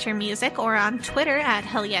Carpenter Music or on Twitter at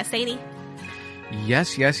Hell Yeah Sadie.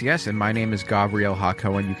 Yes. And my name is Gavriel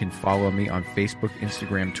Ha-Cohen. You can follow me on Facebook,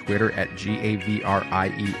 Instagram, Twitter at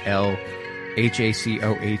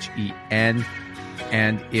GAVRIELHACOHEN.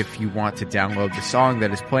 And if you want to download the song that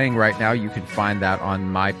is playing right now, you can find that on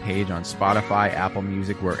my page on Spotify, Apple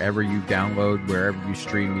Music, wherever you download, wherever you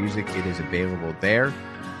stream music, it is available there.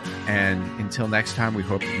 And until next time, we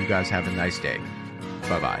hope that you guys have a nice day.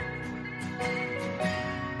 Bye-bye.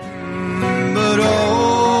 But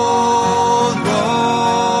old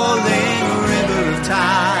rolling river of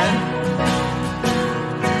time,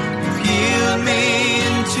 you've healed me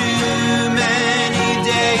in too many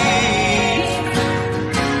days.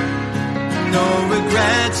 No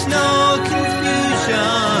regrets, no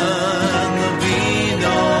confusion, there'll be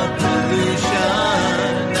no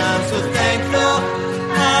pollution. I'm so thankful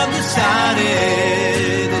I've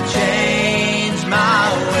decided to change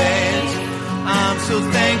my ways. I'm so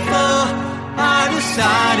thankful I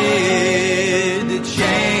decided to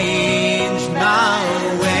change my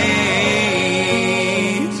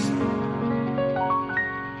ways.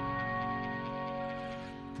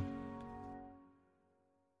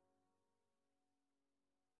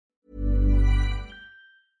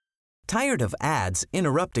 Tired of ads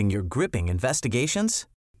interrupting your gripping investigations?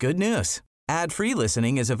 Good news. Ad-free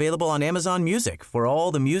listening is available on Amazon Music for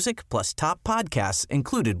all the music plus top podcasts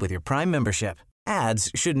included with your Prime membership.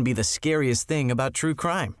 Ads shouldn't be the scariest thing about true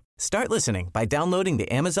crime. Start listening by downloading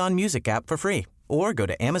the Amazon Music app for free or go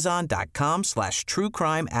to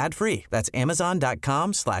amazon.com/truecrime ad-free. That's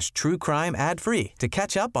amazon.com/truecrime ad-free to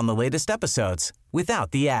catch up on the latest episodes without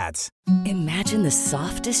the ads. Imagine the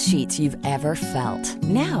softest sheets you've ever felt.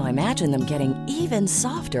 Now imagine them getting even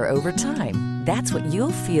softer over time. That's what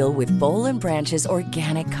you'll feel with Boll & Branch's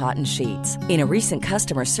organic cotton sheets. In a recent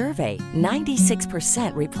customer survey,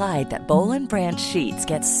 96% replied that Boll & Branch sheets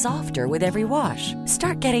get softer with every wash.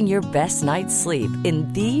 Start getting your best night's sleep in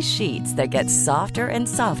these sheets that get softer and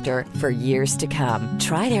softer for years to come.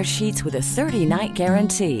 Try their sheets with a 30-night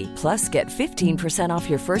guarantee. Plus, get 15% off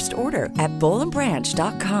your first order at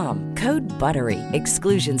BollandBranch.com. Code BUTTERY.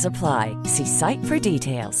 Exclusions apply. See site for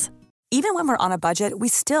details. Even when we're on a budget, we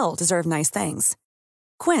still deserve nice things.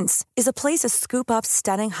 Quince is a place to scoop up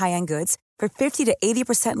stunning high-end goods for 50 to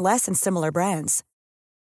 80% less than similar brands.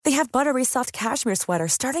 They have buttery soft cashmere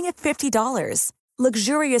sweaters starting at $50,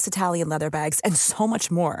 luxurious Italian leather bags, and so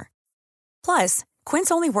much more. Plus,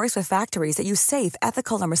 Quince only works with factories that use safe,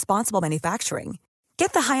 ethical, and responsible manufacturing.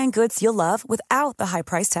 Get the high-end goods you'll love without the high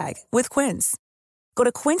price tag with Quince. Go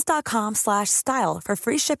to quince.com/style for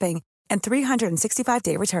free shipping and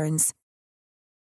 365-day returns.